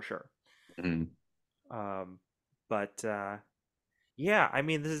for sure. Mhm. um but Yeah, I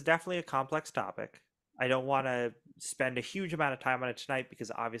mean, this is definitely a complex topic. I don't want to spend a huge amount of time on it tonight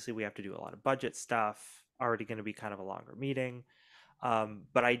because obviously we have to do a lot of budget stuff. Already going to be kind of a longer meeting.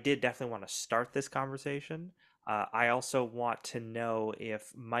 But I did definitely want to start this conversation. I also want to know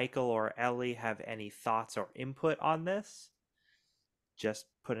if Michael or Ellie have any thoughts or input on this. Just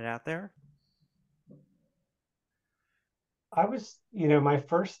put it out there. I was, my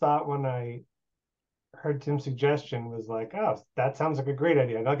first thought when I heard Tim's suggestion was like, oh, that sounds like a great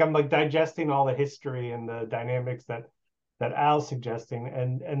idea. Like I'm like digesting all the history and the dynamics that Al's suggesting,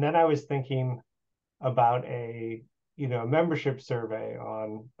 and then I was thinking about a membership survey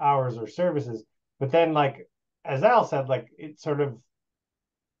on hours or services. But then, like as Al said, like it sort of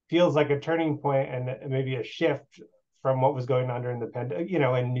feels like a turning point and maybe a shift from what was going on during the pandemic,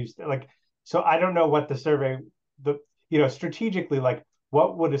 and new like. So I don't know what the survey, the strategically, like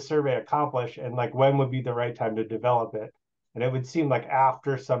what would a survey accomplish, and like when would be the right time to develop it. And it would seem like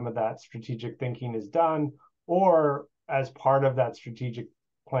after some of that strategic thinking is done, or as part of that strategic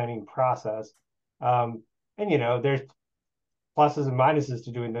planning process. And there's pluses and minuses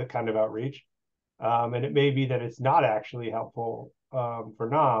to doing that kind of outreach. And it may be that it's not actually helpful for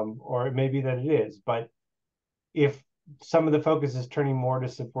NOM, or it may be that it is. But if some of the focus is turning more to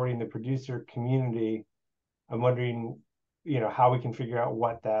supporting the producer community, I'm wondering, how we can figure out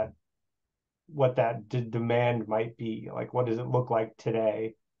what that demand might be. Like, what does it look like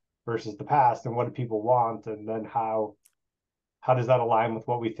today versus the past, and what do people want, and then how does that align with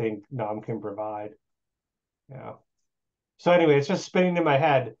what we think NOM can provide? Yeah. So anyway, it's just spinning in my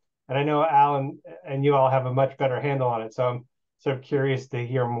head, and I know Alan and you all have a much better handle on it. So I'm sort of curious to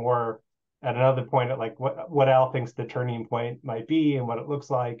hear more at another point at like what Al thinks the turning point might be and what it looks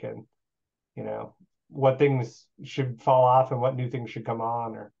like, and you know what things should fall off and what new things should come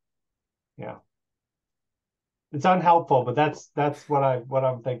on, or yeah, it's unhelpful, but that's what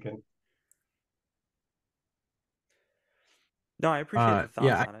I'm thinking. No, I appreciate the thoughts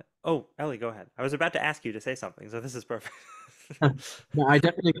Yeah, on it. Oh, Ellie, go ahead. I was about to ask you to say something, so this is perfect. no, I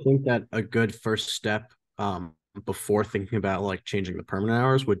definitely think that a good first step before thinking about like changing the permanent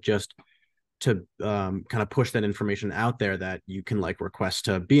hours would just to kind of push that information out there that you can like request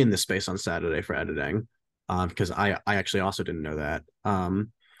to be in this space on Saturday for editing. Because I actually also didn't know that.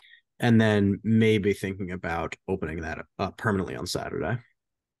 And then maybe thinking about opening that up permanently on Saturday.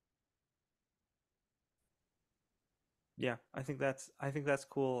 Yeah, I think that's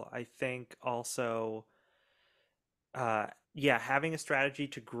cool. I think also yeah, having a strategy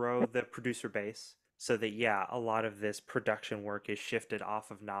to grow the producer base so that yeah, a lot of this production work is shifted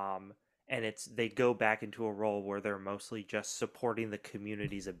off of NOM and they go back into a role where they're mostly just supporting the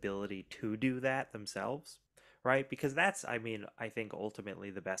community's ability to do that themselves, right? Because that's I mean, I think ultimately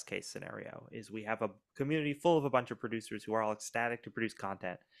the best case scenario is we have a community full of a bunch of producers who are all ecstatic to produce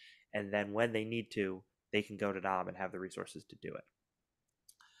content and then when they need to, they can go to NOM and have the resources to do it.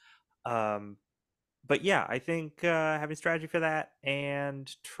 But yeah, I think having strategy for that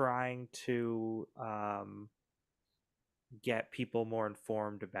and trying to get people more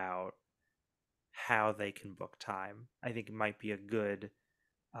informed about how they can book time, I think it might be a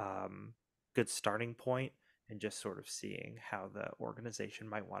um, good starting point, and just sort of seeing how the organization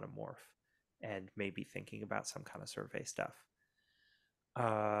might want to morph, and maybe thinking about some kind of survey stuff.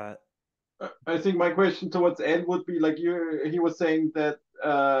 Uh, I think my question towards Ed would be like he was saying that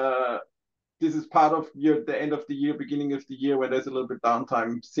this is part of the end of the year, beginning of the year, where there's a little bit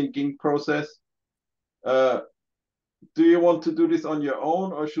downtime thinking process. Uh, do you want to do this on your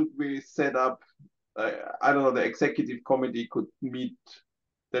own, or should we set up? I don't know. The executive committee could meet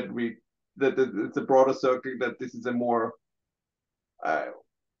that we that it's a broader circle. That this is a more uh,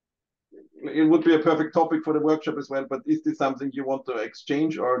 it would be a perfect topic for the workshop as well. But is this something you want to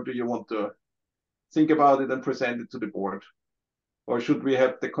exchange, or do you want to think about it and present it to the board, or should we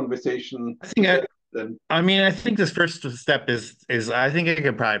have the conversation I think together then? I mean, I think this first step is I think I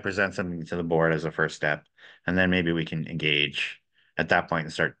could probably present something to the board as a first step, and then maybe we can engage at that point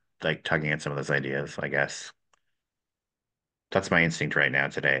and start like tugging at some of those ideas, I guess. That's my instinct right now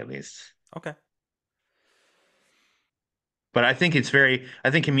today, at least. Okay. But I think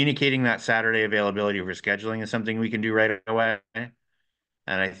communicating that Saturday availability for scheduling is something we can do right away. And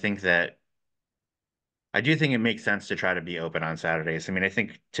I do think it makes sense to try to be open on Saturdays. I mean, I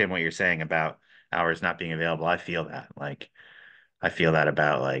think, Tim, what you're saying about hours not being available, I feel that. Like, I feel that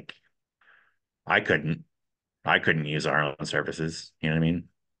about like I couldn't I couldn't use our own services. You know what I mean?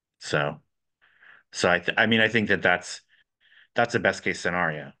 So I mean I think that that's a best case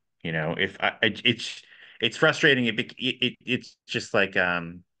scenario. You know, if it's frustrating. It's just like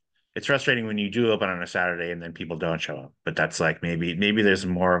it's frustrating when you do open on a Saturday and then people don't show up. But that's like maybe there's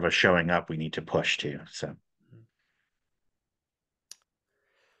more of a showing up we need to push to. So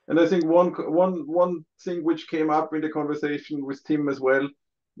And I think one thing which came up in the conversation with Tim as well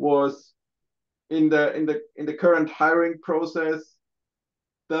was in the current hiring process,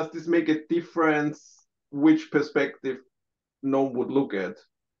 does this make a difference which perspective NOM would look at?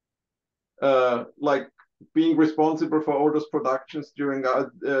 Like being responsible for all those productions during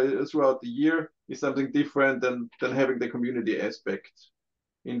throughout the year is something different than having the community aspect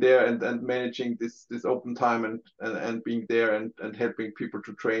in there and managing this open time and being there and helping people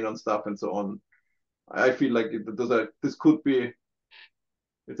to train on stuff and so on. I feel like this could be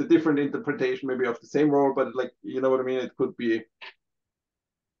it's a different interpretation maybe of the same role, but like you know what I mean. It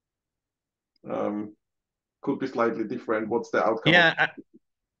um, could be slightly different. What's the outcome of? yeah,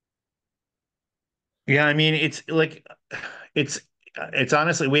 yeah. I mean, it's like it's it's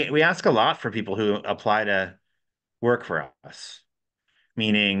honestly we ask a lot for people who apply to work for us,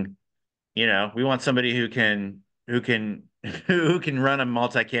 meaning we want somebody who can who can run a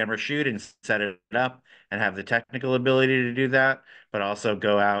multi-camera shoot and set it up and have the technical ability to do that, but also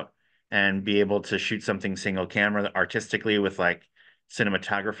go out and be able to shoot something single camera artistically with like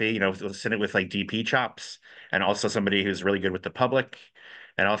cinematography, with like DP chops, and also somebody who's really good with the public,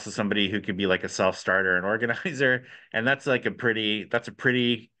 and also somebody who could be like a self-starter and organizer. And that's a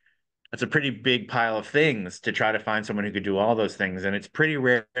pretty big pile of things to try to find someone who could do all those things. And it's pretty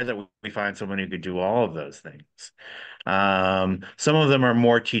rare that we find someone who could do all of those things. Some of them are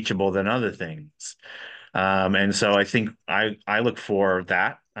more teachable than other things. And so I think I look for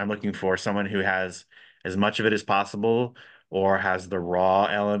that. I'm looking for someone who has as much of it as possible or has the raw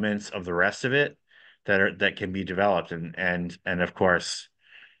elements of the rest of it that can be developed. And of course,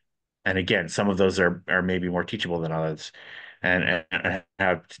 and again, some of those are maybe more teachable than others and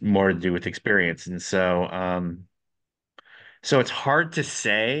have more to do with experience. And so it's hard to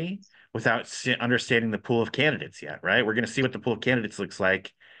say without understanding the pool of candidates yet, right? We're going to see what the pool of candidates looks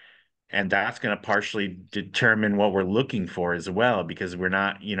like, and that's going to partially determine what we're looking for as well, because we're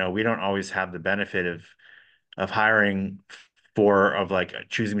not, we don't always have the benefit of hiring like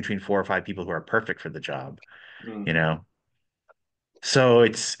choosing between 4 or 5 people who are perfect for the job, Mm. you know. So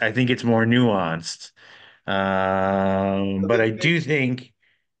I think it's more nuanced. But I do think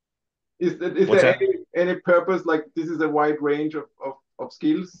Is what's there that? any purpose like this is a wide range of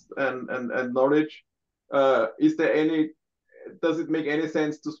skills and knowledge? Is there any does it make any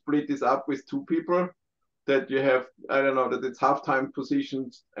sense to split this up with two people that you have I don't know that it's half-time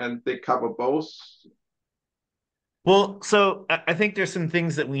positions and they cover both? Well, so I think there's some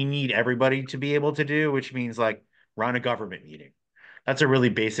things that we need everybody to be able to do, which means like run a government meeting. That's a really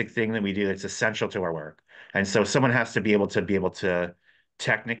basic thing that we do that's essential to our work. And so someone has to be able to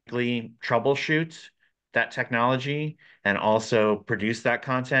technically troubleshoot that technology and also produce that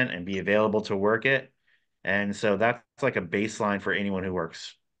content and be available to work it. And so that's like a baseline for anyone who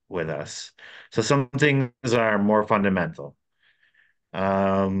works with us. So some things are more fundamental.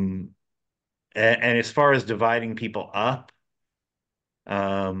 Um, and as far as dividing people up,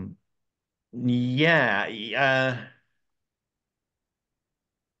 um, yeah,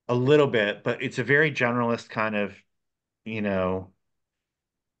 a little bit, but it's a very generalist kind of, you know,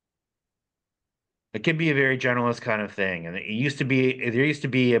 it can be a very generalist kind of thing. And there used to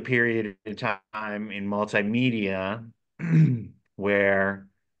be a period in time in multimedia where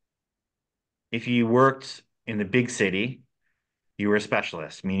if you worked in the big city, you were a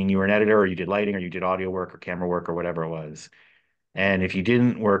specialist, meaning you were an editor or you did lighting or you did audio work or camera work or whatever it was. And if you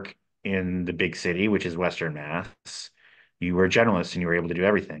didn't work in the big city, which is Western Mass, you were a generalist and you were able to do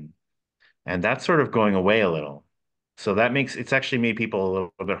everything. And that's sort of going away a little. So that makes it's actually made people a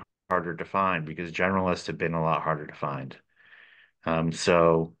little bit harder to find because generalists have been a lot harder to find.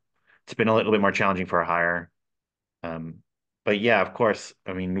 So it's been a little bit more challenging for a hire. Um, but yeah, of course,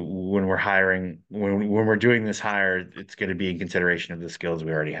 I mean, when we're hiring, when we're doing this hire, it's going to be in consideration of the skills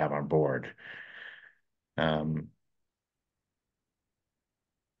we already have on board. Um,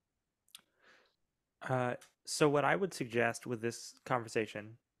 So what I would suggest with this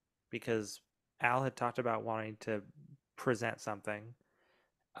conversation, because Al had talked about wanting to present something,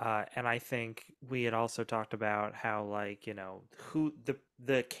 and I think we had also talked about how, like, you know, who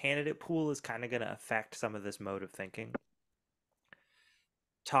the candidate pool is kind of going to affect some of this mode of thinking.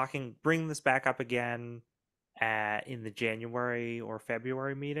 Bring this back up again in the January or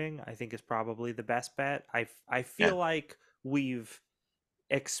February meeting, I think is probably the best bet. I yeah, feel like we've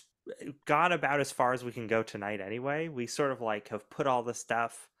ex- gone about as far as we can go tonight anyway. We sort of like have put all the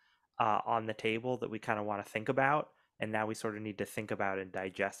stuff on the table that we kind of want to think about, and now we sort of need to think about and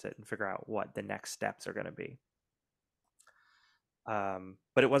digest it and figure out what the next steps are going to be.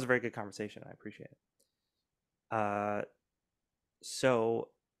 But it was a very good conversation. I appreciate it. So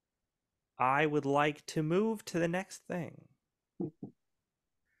I would like to move to the next thing,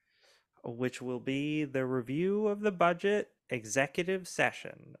 which will be the review of the budget executive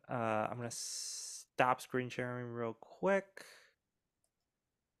session. I'm going to stop screen sharing real quick.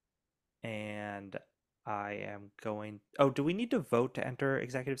 And I am going. Oh, do we need to vote to enter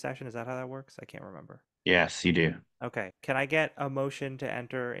executive session? Is that how that works? I can't remember. yes, you do. Okay. Can I get a motion to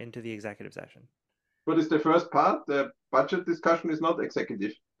enter into the executive session? What is the first part? The budget discussion is not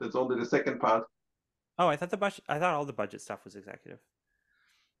executive. That's only the second part. Oh, I thought the budget. I thought all the budget stuff was executive.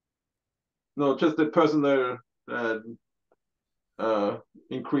 No, just the personal uh,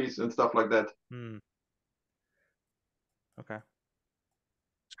 increase and stuff like that. Hmm. Okay.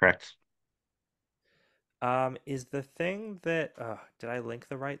 That's correct. Is the thing that did I link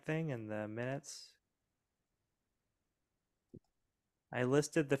the right thing in the minutes? I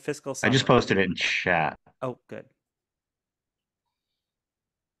listed the fiscal I just summary. posted it in chat. Oh, good.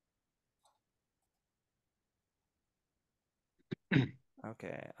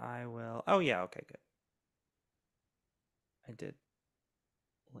 Okay, I will. Oh yeah, okay, good. I did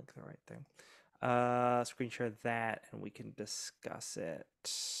link the right thing. Screen share that and we can discuss it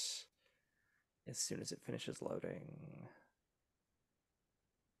as soon as it finishes loading.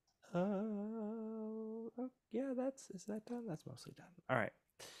 Oh yeah, is that done? That's mostly done. All right.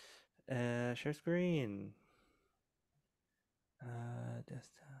 Share screen.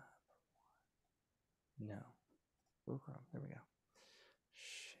 Desktop. No. Google Chrome. There we go.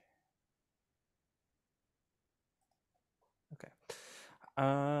 Okay.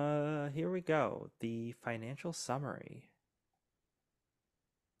 Here we go. The financial summary.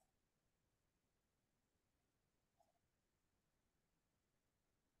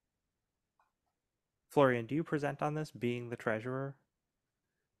 Florian, do you present on this, being the treasurer?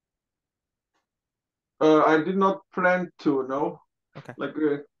 I did not plan to. No. Okay.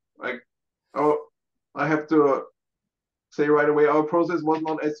 Like oh, I have to say right away, our process was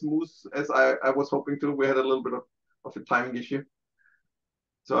not as smooth as I was hoping to. We had a little bit of a timing issue.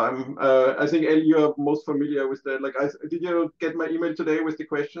 So I think Ellie, you are most familiar with that. Like, did you get my email today with the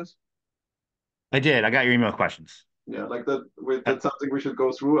questions? I did. I got your email questions. Yeah, like that. That's something we should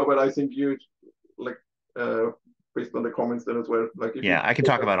go through. But I think you, like, uh, based on the comments then as well. Like, if you Yeah, I can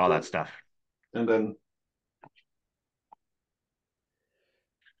talk about all that stuff. and then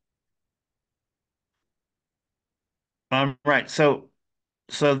Right. So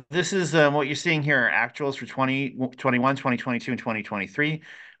this is what you're seeing here are actuals for 2021, 2022, and 2023.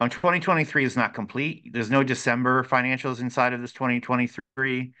 2023 is not complete. There's no December financials inside of this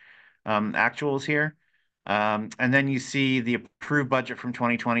 2023 actuals here. And then you see the approved budget from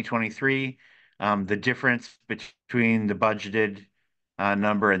 2023, the difference between the budgeted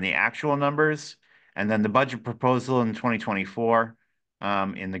number and the actual numbers, and then the budget proposal in 2024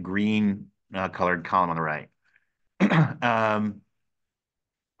 in the green colored column on the right.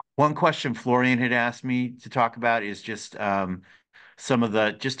 One question Florian had asked me to talk about is just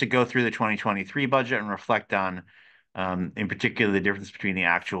just to go through the 2023 budget and reflect on, in particular, the difference between the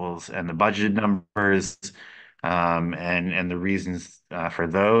actuals and the budgeted numbers, and the reasons for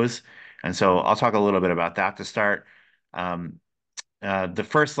those. And so I'll talk a little bit about that to start. The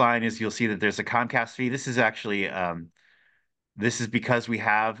first line is you'll see that there's a Comcast fee. This is actually this is because we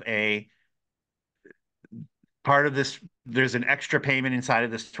have a part of this there's an extra payment inside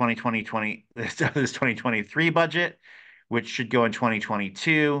of this 2023 budget, which should go in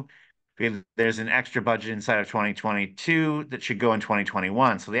 2022. There's an extra budget inside of 2022 that should go in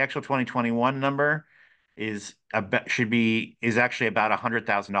 2021. So the actual 2021 number is actually about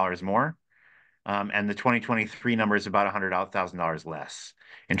 $100,000 more. And the 2023 number is about $100,000 less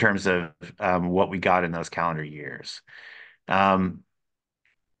in terms of what we got in those calendar years. And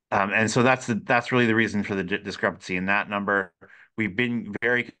so that's really the reason for the discrepancy in that number. We've been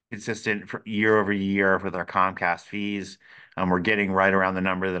very consistent for year over year with our Comcast fees. We're getting right around the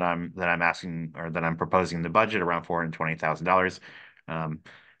number that I'm asking, or that I'm proposing in the budget, around $420,000.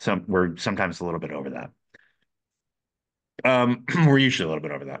 So we're sometimes a little bit over that. We're usually a little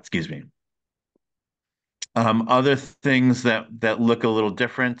bit over that, excuse me. Other things that look a little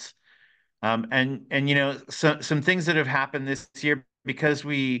different. And some things that have happened this year, because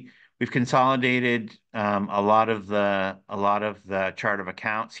we've consolidated a lot of the chart of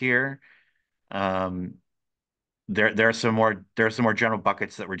accounts here. There are some more general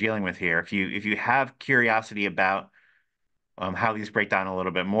buckets that we're dealing with here. If you have curiosity about how these break down a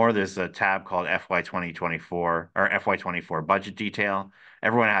little bit more, there's a tab called FY 2024 or FY 24 budget detail.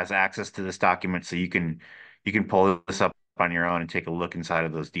 Everyone has access to this document, so you can pull this up on your own and take a look inside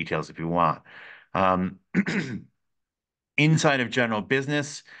of those details if you want. Inside of general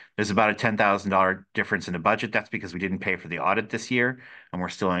business, there's about a $10,000 difference in the budget. That's because we didn't pay for the audit this year, and we're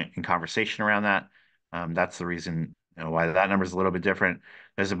still in conversation around that. That's the reason why that number is a little bit different.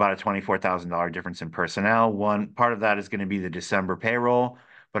 There's about a $24,000 difference in personnel. One part of that is going to be the December payroll,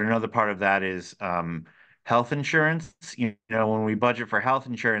 but another part of that is health insurance. When we budget for health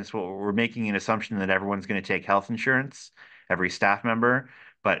insurance, we're making an assumption that everyone's going to take health insurance, every staff member.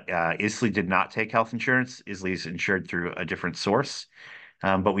 But Isley did not take health insurance. Isley is insured through a different source.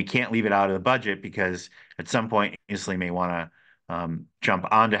 But we can't leave it out of the budget, because at some point Isley may want to jump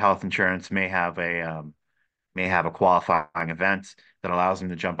onto health insurance, may have a qualifying event that allows them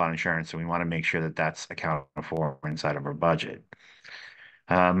to jump on insurance. So we want to make sure that that's accounted for inside of our budget.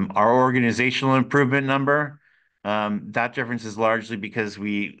 Our organizational improvement number, that difference is largely because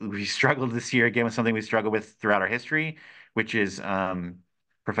we struggled this year again with something we struggled with throughout our history, which is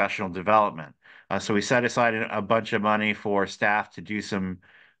professional development. So we set aside a bunch of money for staff to do some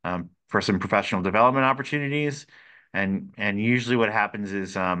professional development opportunities, and usually what happens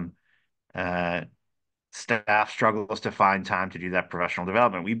is staff struggles to find time to do that professional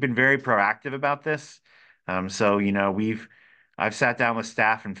development. We've been very proactive about this. So I've sat down with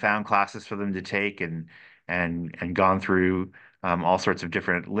staff and found classes for them to take, and gone through all sorts of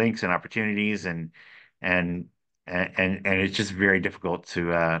different links and opportunities, and it's just very difficult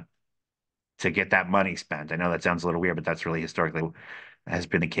to get that money spent. I know that sounds a little weird, but that's really historically has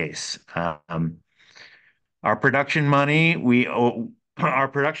been the case. Our production money, we overspent.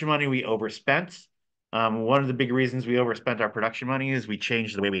 One of the big reasons we overspent our production money is we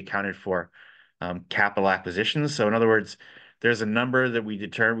changed the way we accounted for capital acquisitions. So in other words, there's a number that we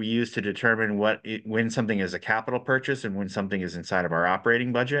use to determine when something is a capital purchase and when something is inside of our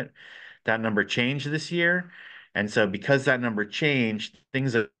operating budget. That number changed this year. And so because that number changed,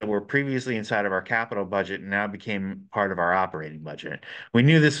 things that were previously inside of our capital budget now became part of our operating budget. We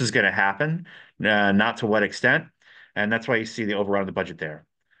knew this was going to happen, not to what extent. And that's why you see the overrun of the budget there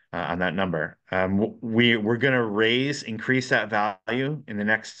on that number. We're going to increase that value in the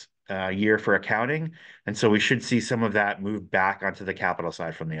next year for accounting. And so we should see some of that move back onto the capital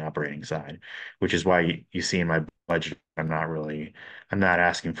side from the operating side, which is why you see in my budget, I'm not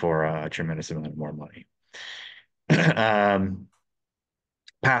asking for a tremendous amount of more money.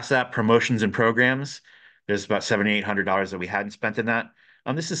 Past that, promotions and programs, there's about $7,800 that we hadn't spent in that.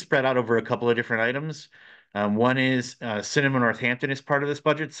 This is spread out over a couple of different items. One is Cinema Northampton is part of this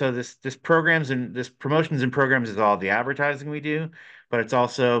budget. So this promotions and programs is all the advertising we do, but it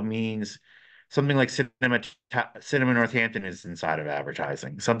also means something like Cinema Northampton is inside of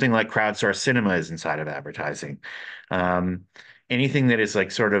advertising. Something like Crowdsource Cinema is inside of advertising. Anything that is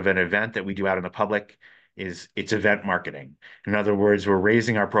like sort of an event that we do out in the public it's event marketing. In other words, we're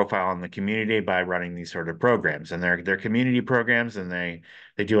raising our profile in the community by running these sort of programs, and they're community programs, and they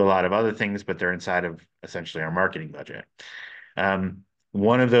do a lot of other things, but they're inside of essentially our marketing budget.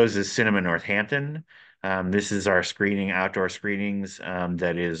 One of those is Cinema Northampton. This is our outdoor screenings.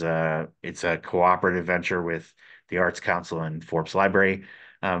 That is it's a cooperative venture with the Arts Council and Forbes Library.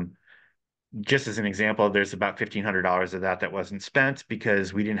 Just as an example, there's about $1,500 of that wasn't spent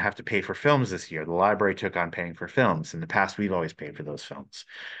because we didn't have to pay for films this year. The library took on paying for films. In the past, we've always paid for those films.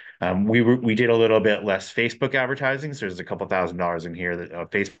 We did a little bit less Facebook advertising. So there's a couple $1,000s in here of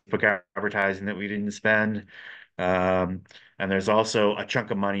Facebook advertising that we didn't spend. And there's also a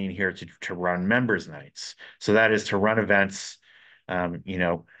chunk of money in here to run members nights. So that is to run events. Um, you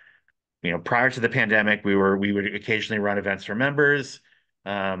know, prior to the pandemic, we would occasionally run events for members,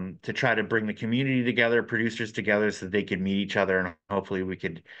 to try to bring the community together, producers together, so that they could meet each other, and hopefully we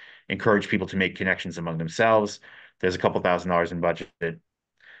could encourage people to make connections among themselves. There's a couple $1,000s in budget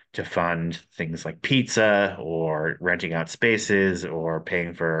to fund things like pizza or renting out spaces or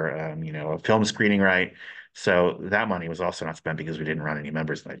paying for a film screening right. So that money was also not spent because we didn't run any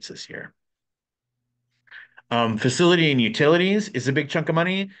members nights this year. Facility and utilities is a big chunk of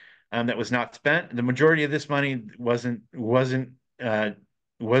money that was not spent. The majority of this money uh,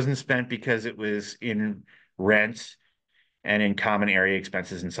 wasn't spent because it was in rent and in common area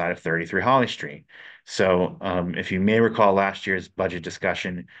expenses inside of 33 Holly Street. So if you may recall last year's budget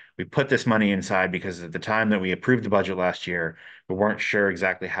discussion, we put this money inside because at the time that we approved the budget last year, we weren't sure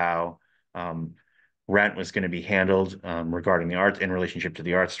exactly how um, rent was going to be handled regarding the arts in relationship to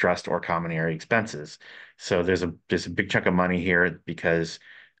the Arts Trust or common area expenses. So there's a big chunk of money here because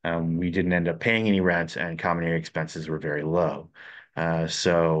we didn't end up paying any rent and common area expenses were very low.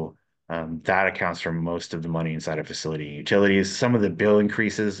 So that accounts for most of the money inside of facility and utilities. Some of the bill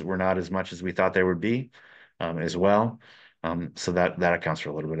increases were not as much as we thought they would be as well. So that accounts for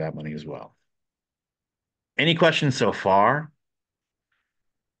a little bit of that money as well. Any questions so far?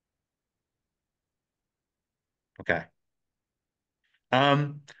 Okay.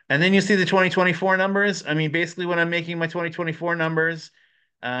 And then you see the 2024 numbers. I mean, basically when I'm making my 2024 numbers,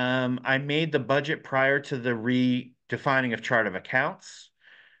 I made the budget prior to the redefining of chart of accounts.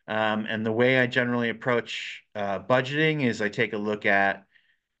 And the way I generally approach budgeting is I take a look at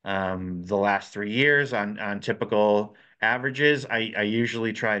the last 3 years on typical averages. I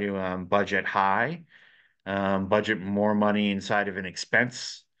usually try to budget high, budget more money inside of an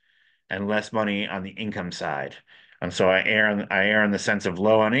expense and less money on the income side. And so I err on the sense of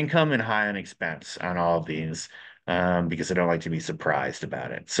low on income and high on expense on all of these because I don't like to be surprised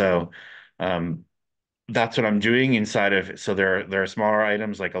about it. So um, that's what I'm doing inside of. So there are smaller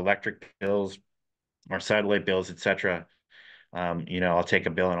items like electric bills or satellite bills, etc. I'll take a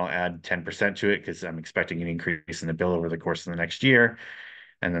bill and I'll add 10% to it because I'm expecting an increase in the bill over the course of the next year,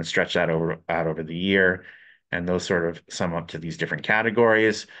 and then stretch that out over the year. And those sort of sum up to these different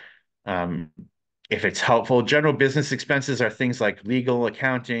categories. Um, if it's helpful, general business expenses are things like legal,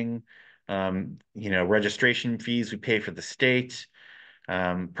 accounting, registration fees we pay for the state,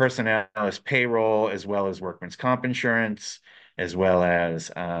 personnel is payroll, as well as workman's comp insurance, as well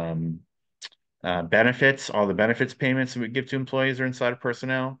as benefits. All the benefits payments that we give to employees are inside of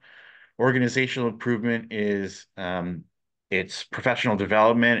personnel. Organizational improvement is it's professional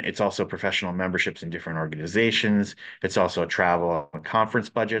development. It's also professional memberships in different organizations. It's also travel and conference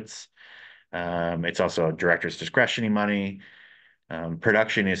budgets. It's also director's discretionary money.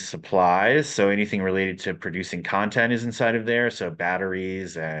 Production is supplies. So anything related to producing content is inside of there. So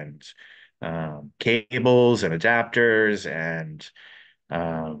batteries and cables and adapters and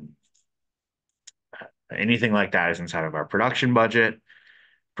um, anything like that is inside of our production budget.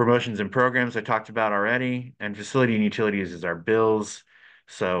 Promotions and programs I talked about already, and facility and utilities is our bills.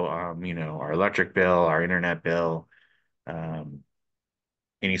 So, our electric bill, our internet bill, um,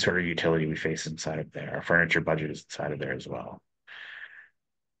 any sort of utility we face inside of there. Our furniture budget is inside of there as well.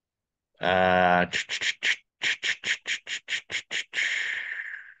 Uh,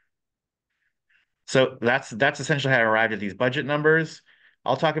 so that's essentially how I arrived at these budget numbers.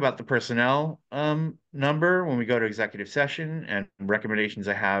 I'll talk about the personnel number when we go to executive session and recommendations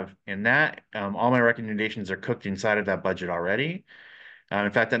I have in that. All my recommendations are cooked inside of that budget already.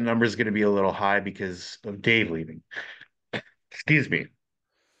 In fact, that number is going to be a little high because of Dave leaving. Excuse me.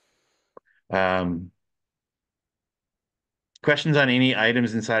 Um, questions on any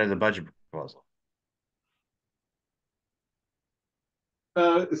items inside of the budget proposal?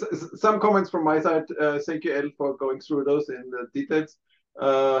 Some comments from my side. Thank you, El, for going through those in the details.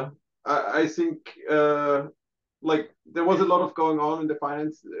 I think like there was a lot of going on in the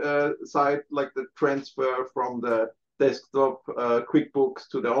finance side, like the transfer from the desktop QuickBooks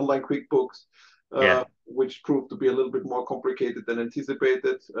to the online QuickBooks, Yeah. which proved to be a little bit more complicated than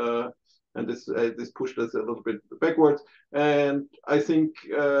anticipated. And this pushed us a little bit backwards. And I think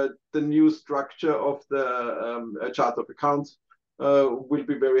the new structure of the chart of accounts will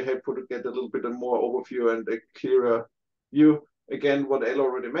be very helpful to get a little bit more overview and a clearer view. Again, what El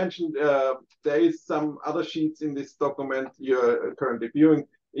already mentioned, there is some other sheets in this document you're currently viewing.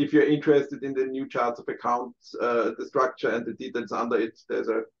 If you're interested in the new charts of accounts, the structure and the details under it, there's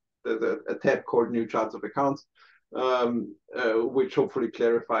a tab called New Charts of Accounts, which hopefully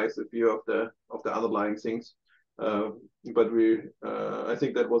clarifies a few of the underlying things. But I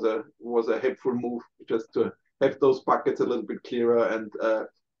think that was a helpful move just to have those buckets a little bit clearer and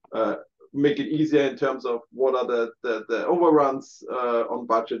make it easier in terms of what are the overruns on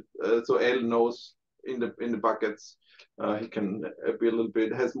budget. So L knows in the buckets he can be a little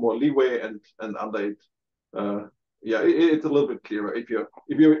bit has more leeway and under it. Yeah, it's a little bit clearer if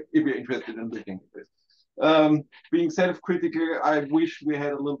you're interested in looking at this. Being self-critical, I wish we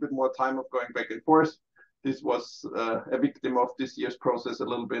had a little bit more time of going back and forth. This was a victim of this year's process a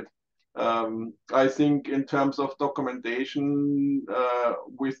little bit. I think in terms of documentation,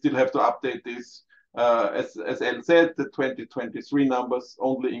 we still have to update this. As El said, the 2023 numbers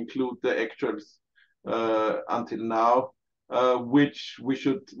only include the actuals until now, which we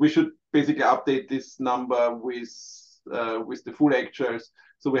should basically update this number with the full actuals.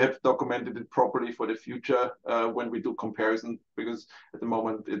 So we have documented it properly for the future when we do comparison, because at the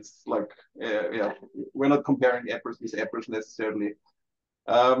moment it's like, yeah, we're not comparing apples with apples necessarily.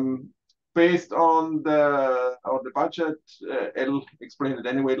 Based on the budget, L explained it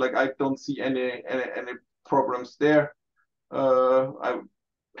anyway. Like I don't see any problems there. I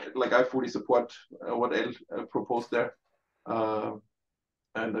fully support what L proposed there, and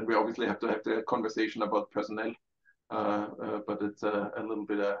then we obviously have to have the conversation about personnel. But it's a little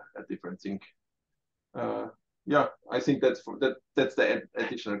bit a different thing. Yeah, I think that's the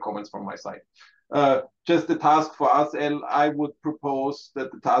additional comments from my side. Just the task for us, L, I would propose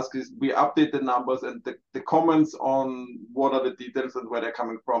that the task is we update the numbers and the comments on what are the details and where they're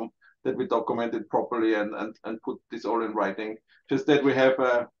coming from, that we document it properly and put this all in writing. Just that we have,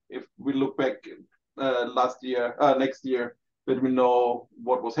 if we look back next year, that we know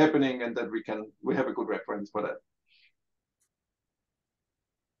what was happening and that we have a good reference for that.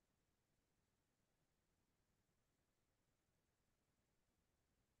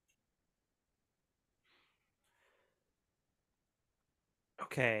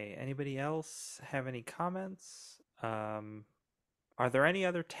 Okay, anybody else have any comments? Are there any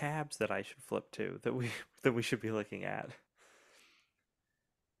other tabs that I should flip to that we should be looking at?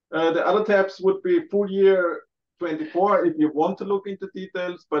 The other tabs would be full year 24 if you want to look into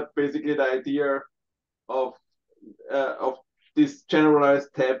details, but basically the idea of this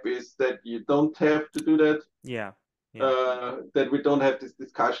generalized tab is that you don't have to do that. Yeah. That we don't have this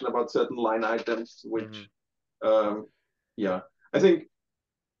discussion about certain line items, which, yeah, I think,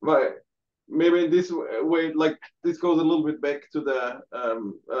 well, maybe in this way, like this goes a little bit back to the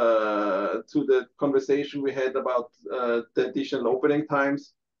conversation we had about the additional opening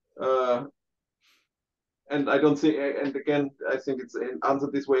times. And I don't think, and again, I think it's an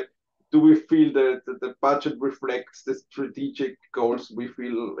answer this way. Do we feel that the budget reflects the strategic goals we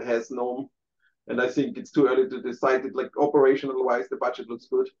feel has NOM? And I think it's too early to decide it. Like operational wise, the budget looks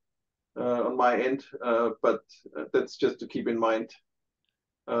good on my end, but that's just to keep in mind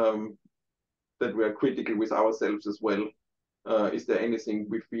that we are critical with ourselves as well. Is there anything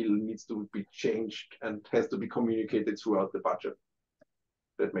we feel needs to be changed and has to be communicated throughout the budget?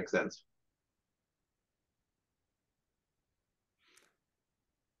 That makes sense.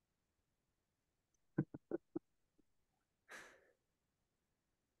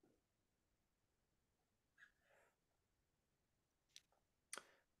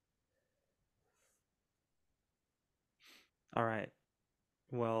 All right.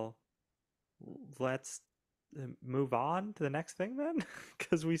 Well, let's move on to the next thing then,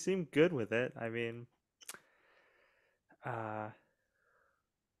 because we seem good with it. I mean,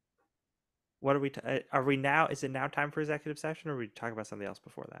 what are we now? Is it now time for executive session, or are we talking about something else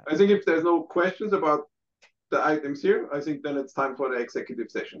before that? I think if there's no questions about the items here, I think then it's time for the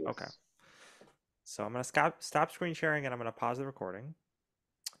executive session. Okay. So I'm going to stop screen sharing and I'm going to pause the recording.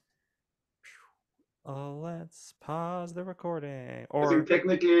 Let's pause the recording. Or I think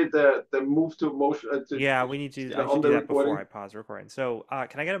technically the move to motion. Yeah, we need to. I should do that before I pause recording. So,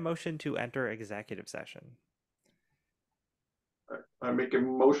 can I get a motion to enter executive session? I make a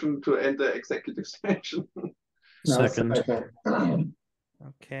motion to enter executive session. Second.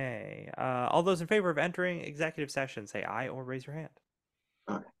 Okay. All those in favor of entering executive session, say aye or raise your hand.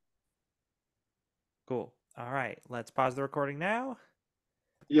 Aye. Cool. All right. Let's pause the recording now.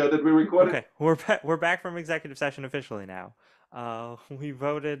 Yeah, that we recorded. Okay, we're back from executive session officially now. We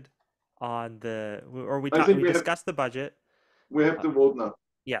voted on we discussed the budget. We have to vote now.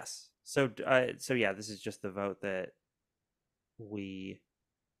 Yes. So yeah, this is just the vote that we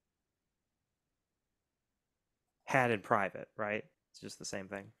had in private, right? It's just the same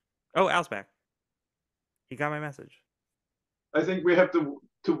thing. Oh, Al's back. He got my message. I think we have to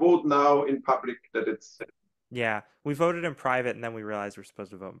vote now in public that it's. Yeah, we voted in private and then we realized we're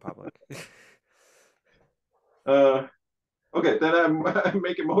supposed to vote in public. Okay, then I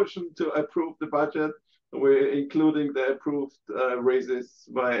make a motion to approve the budget. We're including the approved raises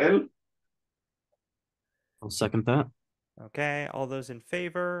by L. I'll second that. Okay, all those in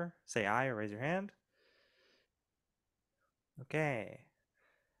favor, say aye or raise your hand. Okay.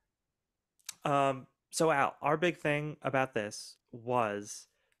 So Al, our big thing about this was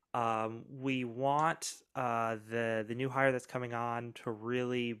we want the new hire that's coming on to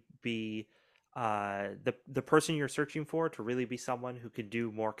really be the person you're searching for to really be someone who can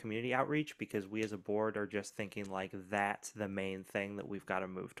do more community outreach, because we as a board are just thinking like that's the main thing that we've got to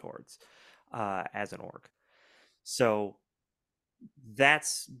move towards as an org. So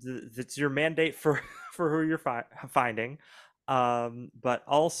that's your mandate for for who you're finding, but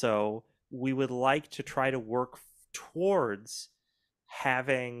also we would like to try to work towards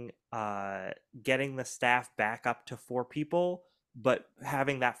having getting the staff back up to 4 people, but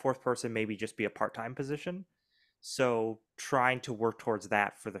having that fourth person maybe just be a part-time position. So trying to work towards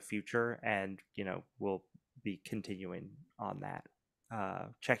that for the future, and we'll be continuing on that,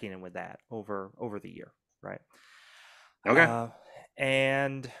 checking in with that over the year, right? Okay.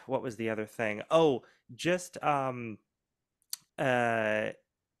 And what was the other thing? Oh, just and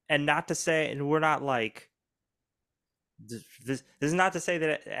not to say, and we're not like this is not to say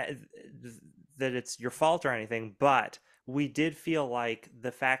that it's your fault or anything, but we did feel like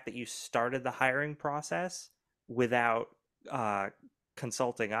the fact that you started the hiring process without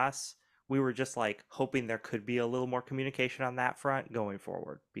consulting us, we were just like hoping there could be a little more communication on that front going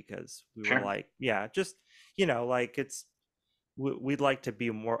forward, because we were Sure. like, yeah, just like we'd like to be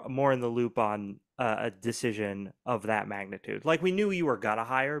more in the loop on a decision of that magnitude. Like, we knew you were gonna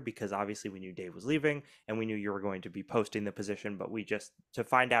hire because obviously we knew Dave was leaving, and we knew you were going to be posting the position, but we just, to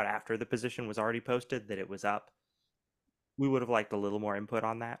find out after the position was already posted that it was up, we would have liked a little more input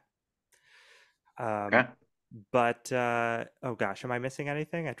on that. Okay. But oh gosh, am I missing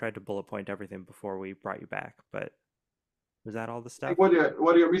anything? I tried to bullet point everything before we brought you back, but was that all the I stuff? think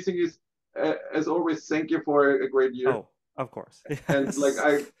what you're missing is, as always, thank you for a great year. Oh, of course. And like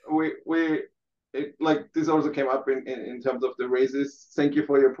like this also came up in terms of the raises. Thank you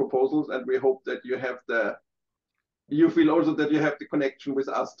for your proposals, and we hope that you feel also that you have the connection with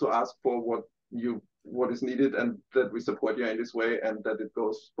us to ask for what is needed, and that we support you in this way, and that it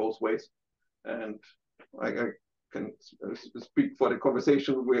goes both ways. And I can speak for the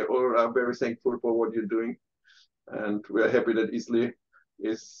conversation. We all are very thankful for what you're doing, and we are happy that Isli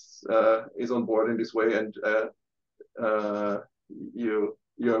is on board in this way, and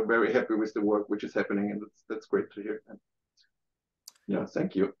you're very happy with the work which is happening, and that's great to hear. And yeah,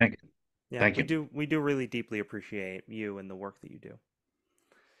 thank you. Thank you. Yeah, Thank we do really deeply appreciate you and the work that you do.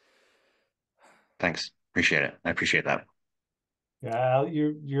 Thanks. Appreciate it. I appreciate that. Yeah,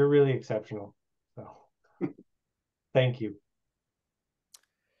 you're really exceptional. So thank you.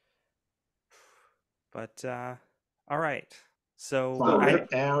 But all right. So Wow,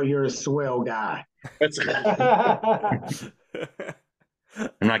 Al, you're a swell guy.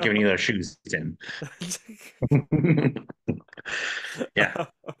 I'm not giving you those shoes, Tim. Yeah.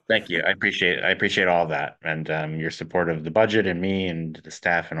 Thank you. I appreciate all that, and your support of the budget and me and the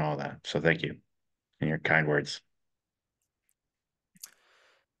staff and all that. So thank you, and your kind words.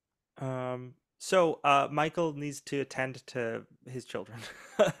 So Michael needs to attend to his children.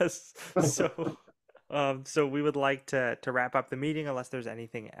 So so we would like to wrap up the meeting unless there's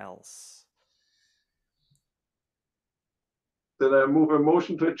anything else. Then I move a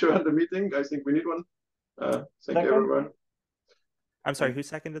motion to adjourn the meeting. I think we need one. Thank you, everyone. I'm sorry, who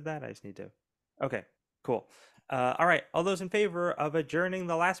seconded that? I just need to. Okay, cool. All right, all those in favor of adjourning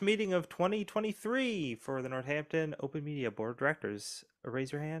the last meeting of 2023 for the Northampton Open Media Board of Directors,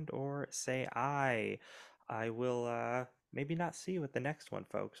 raise your hand or say aye. I will maybe not see you at the next one,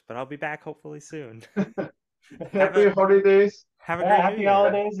 folks, but I'll be back hopefully soon. Happy holidays. Have a great happy New Year.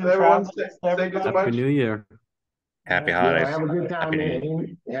 holidays and Everyone, travels. thank you so Happy much. New Year. Happy Yeah, holidays. have a good time, Happy New Year.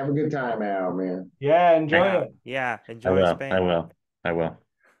 man. Have a good time, Al, man. Yeah, enjoy it. Yeah, I enjoy will. Spain. I will. I will.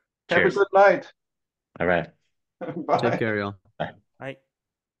 Have a Cheers. good night. All right. Bye. Take care, y'all. Bye. Bye.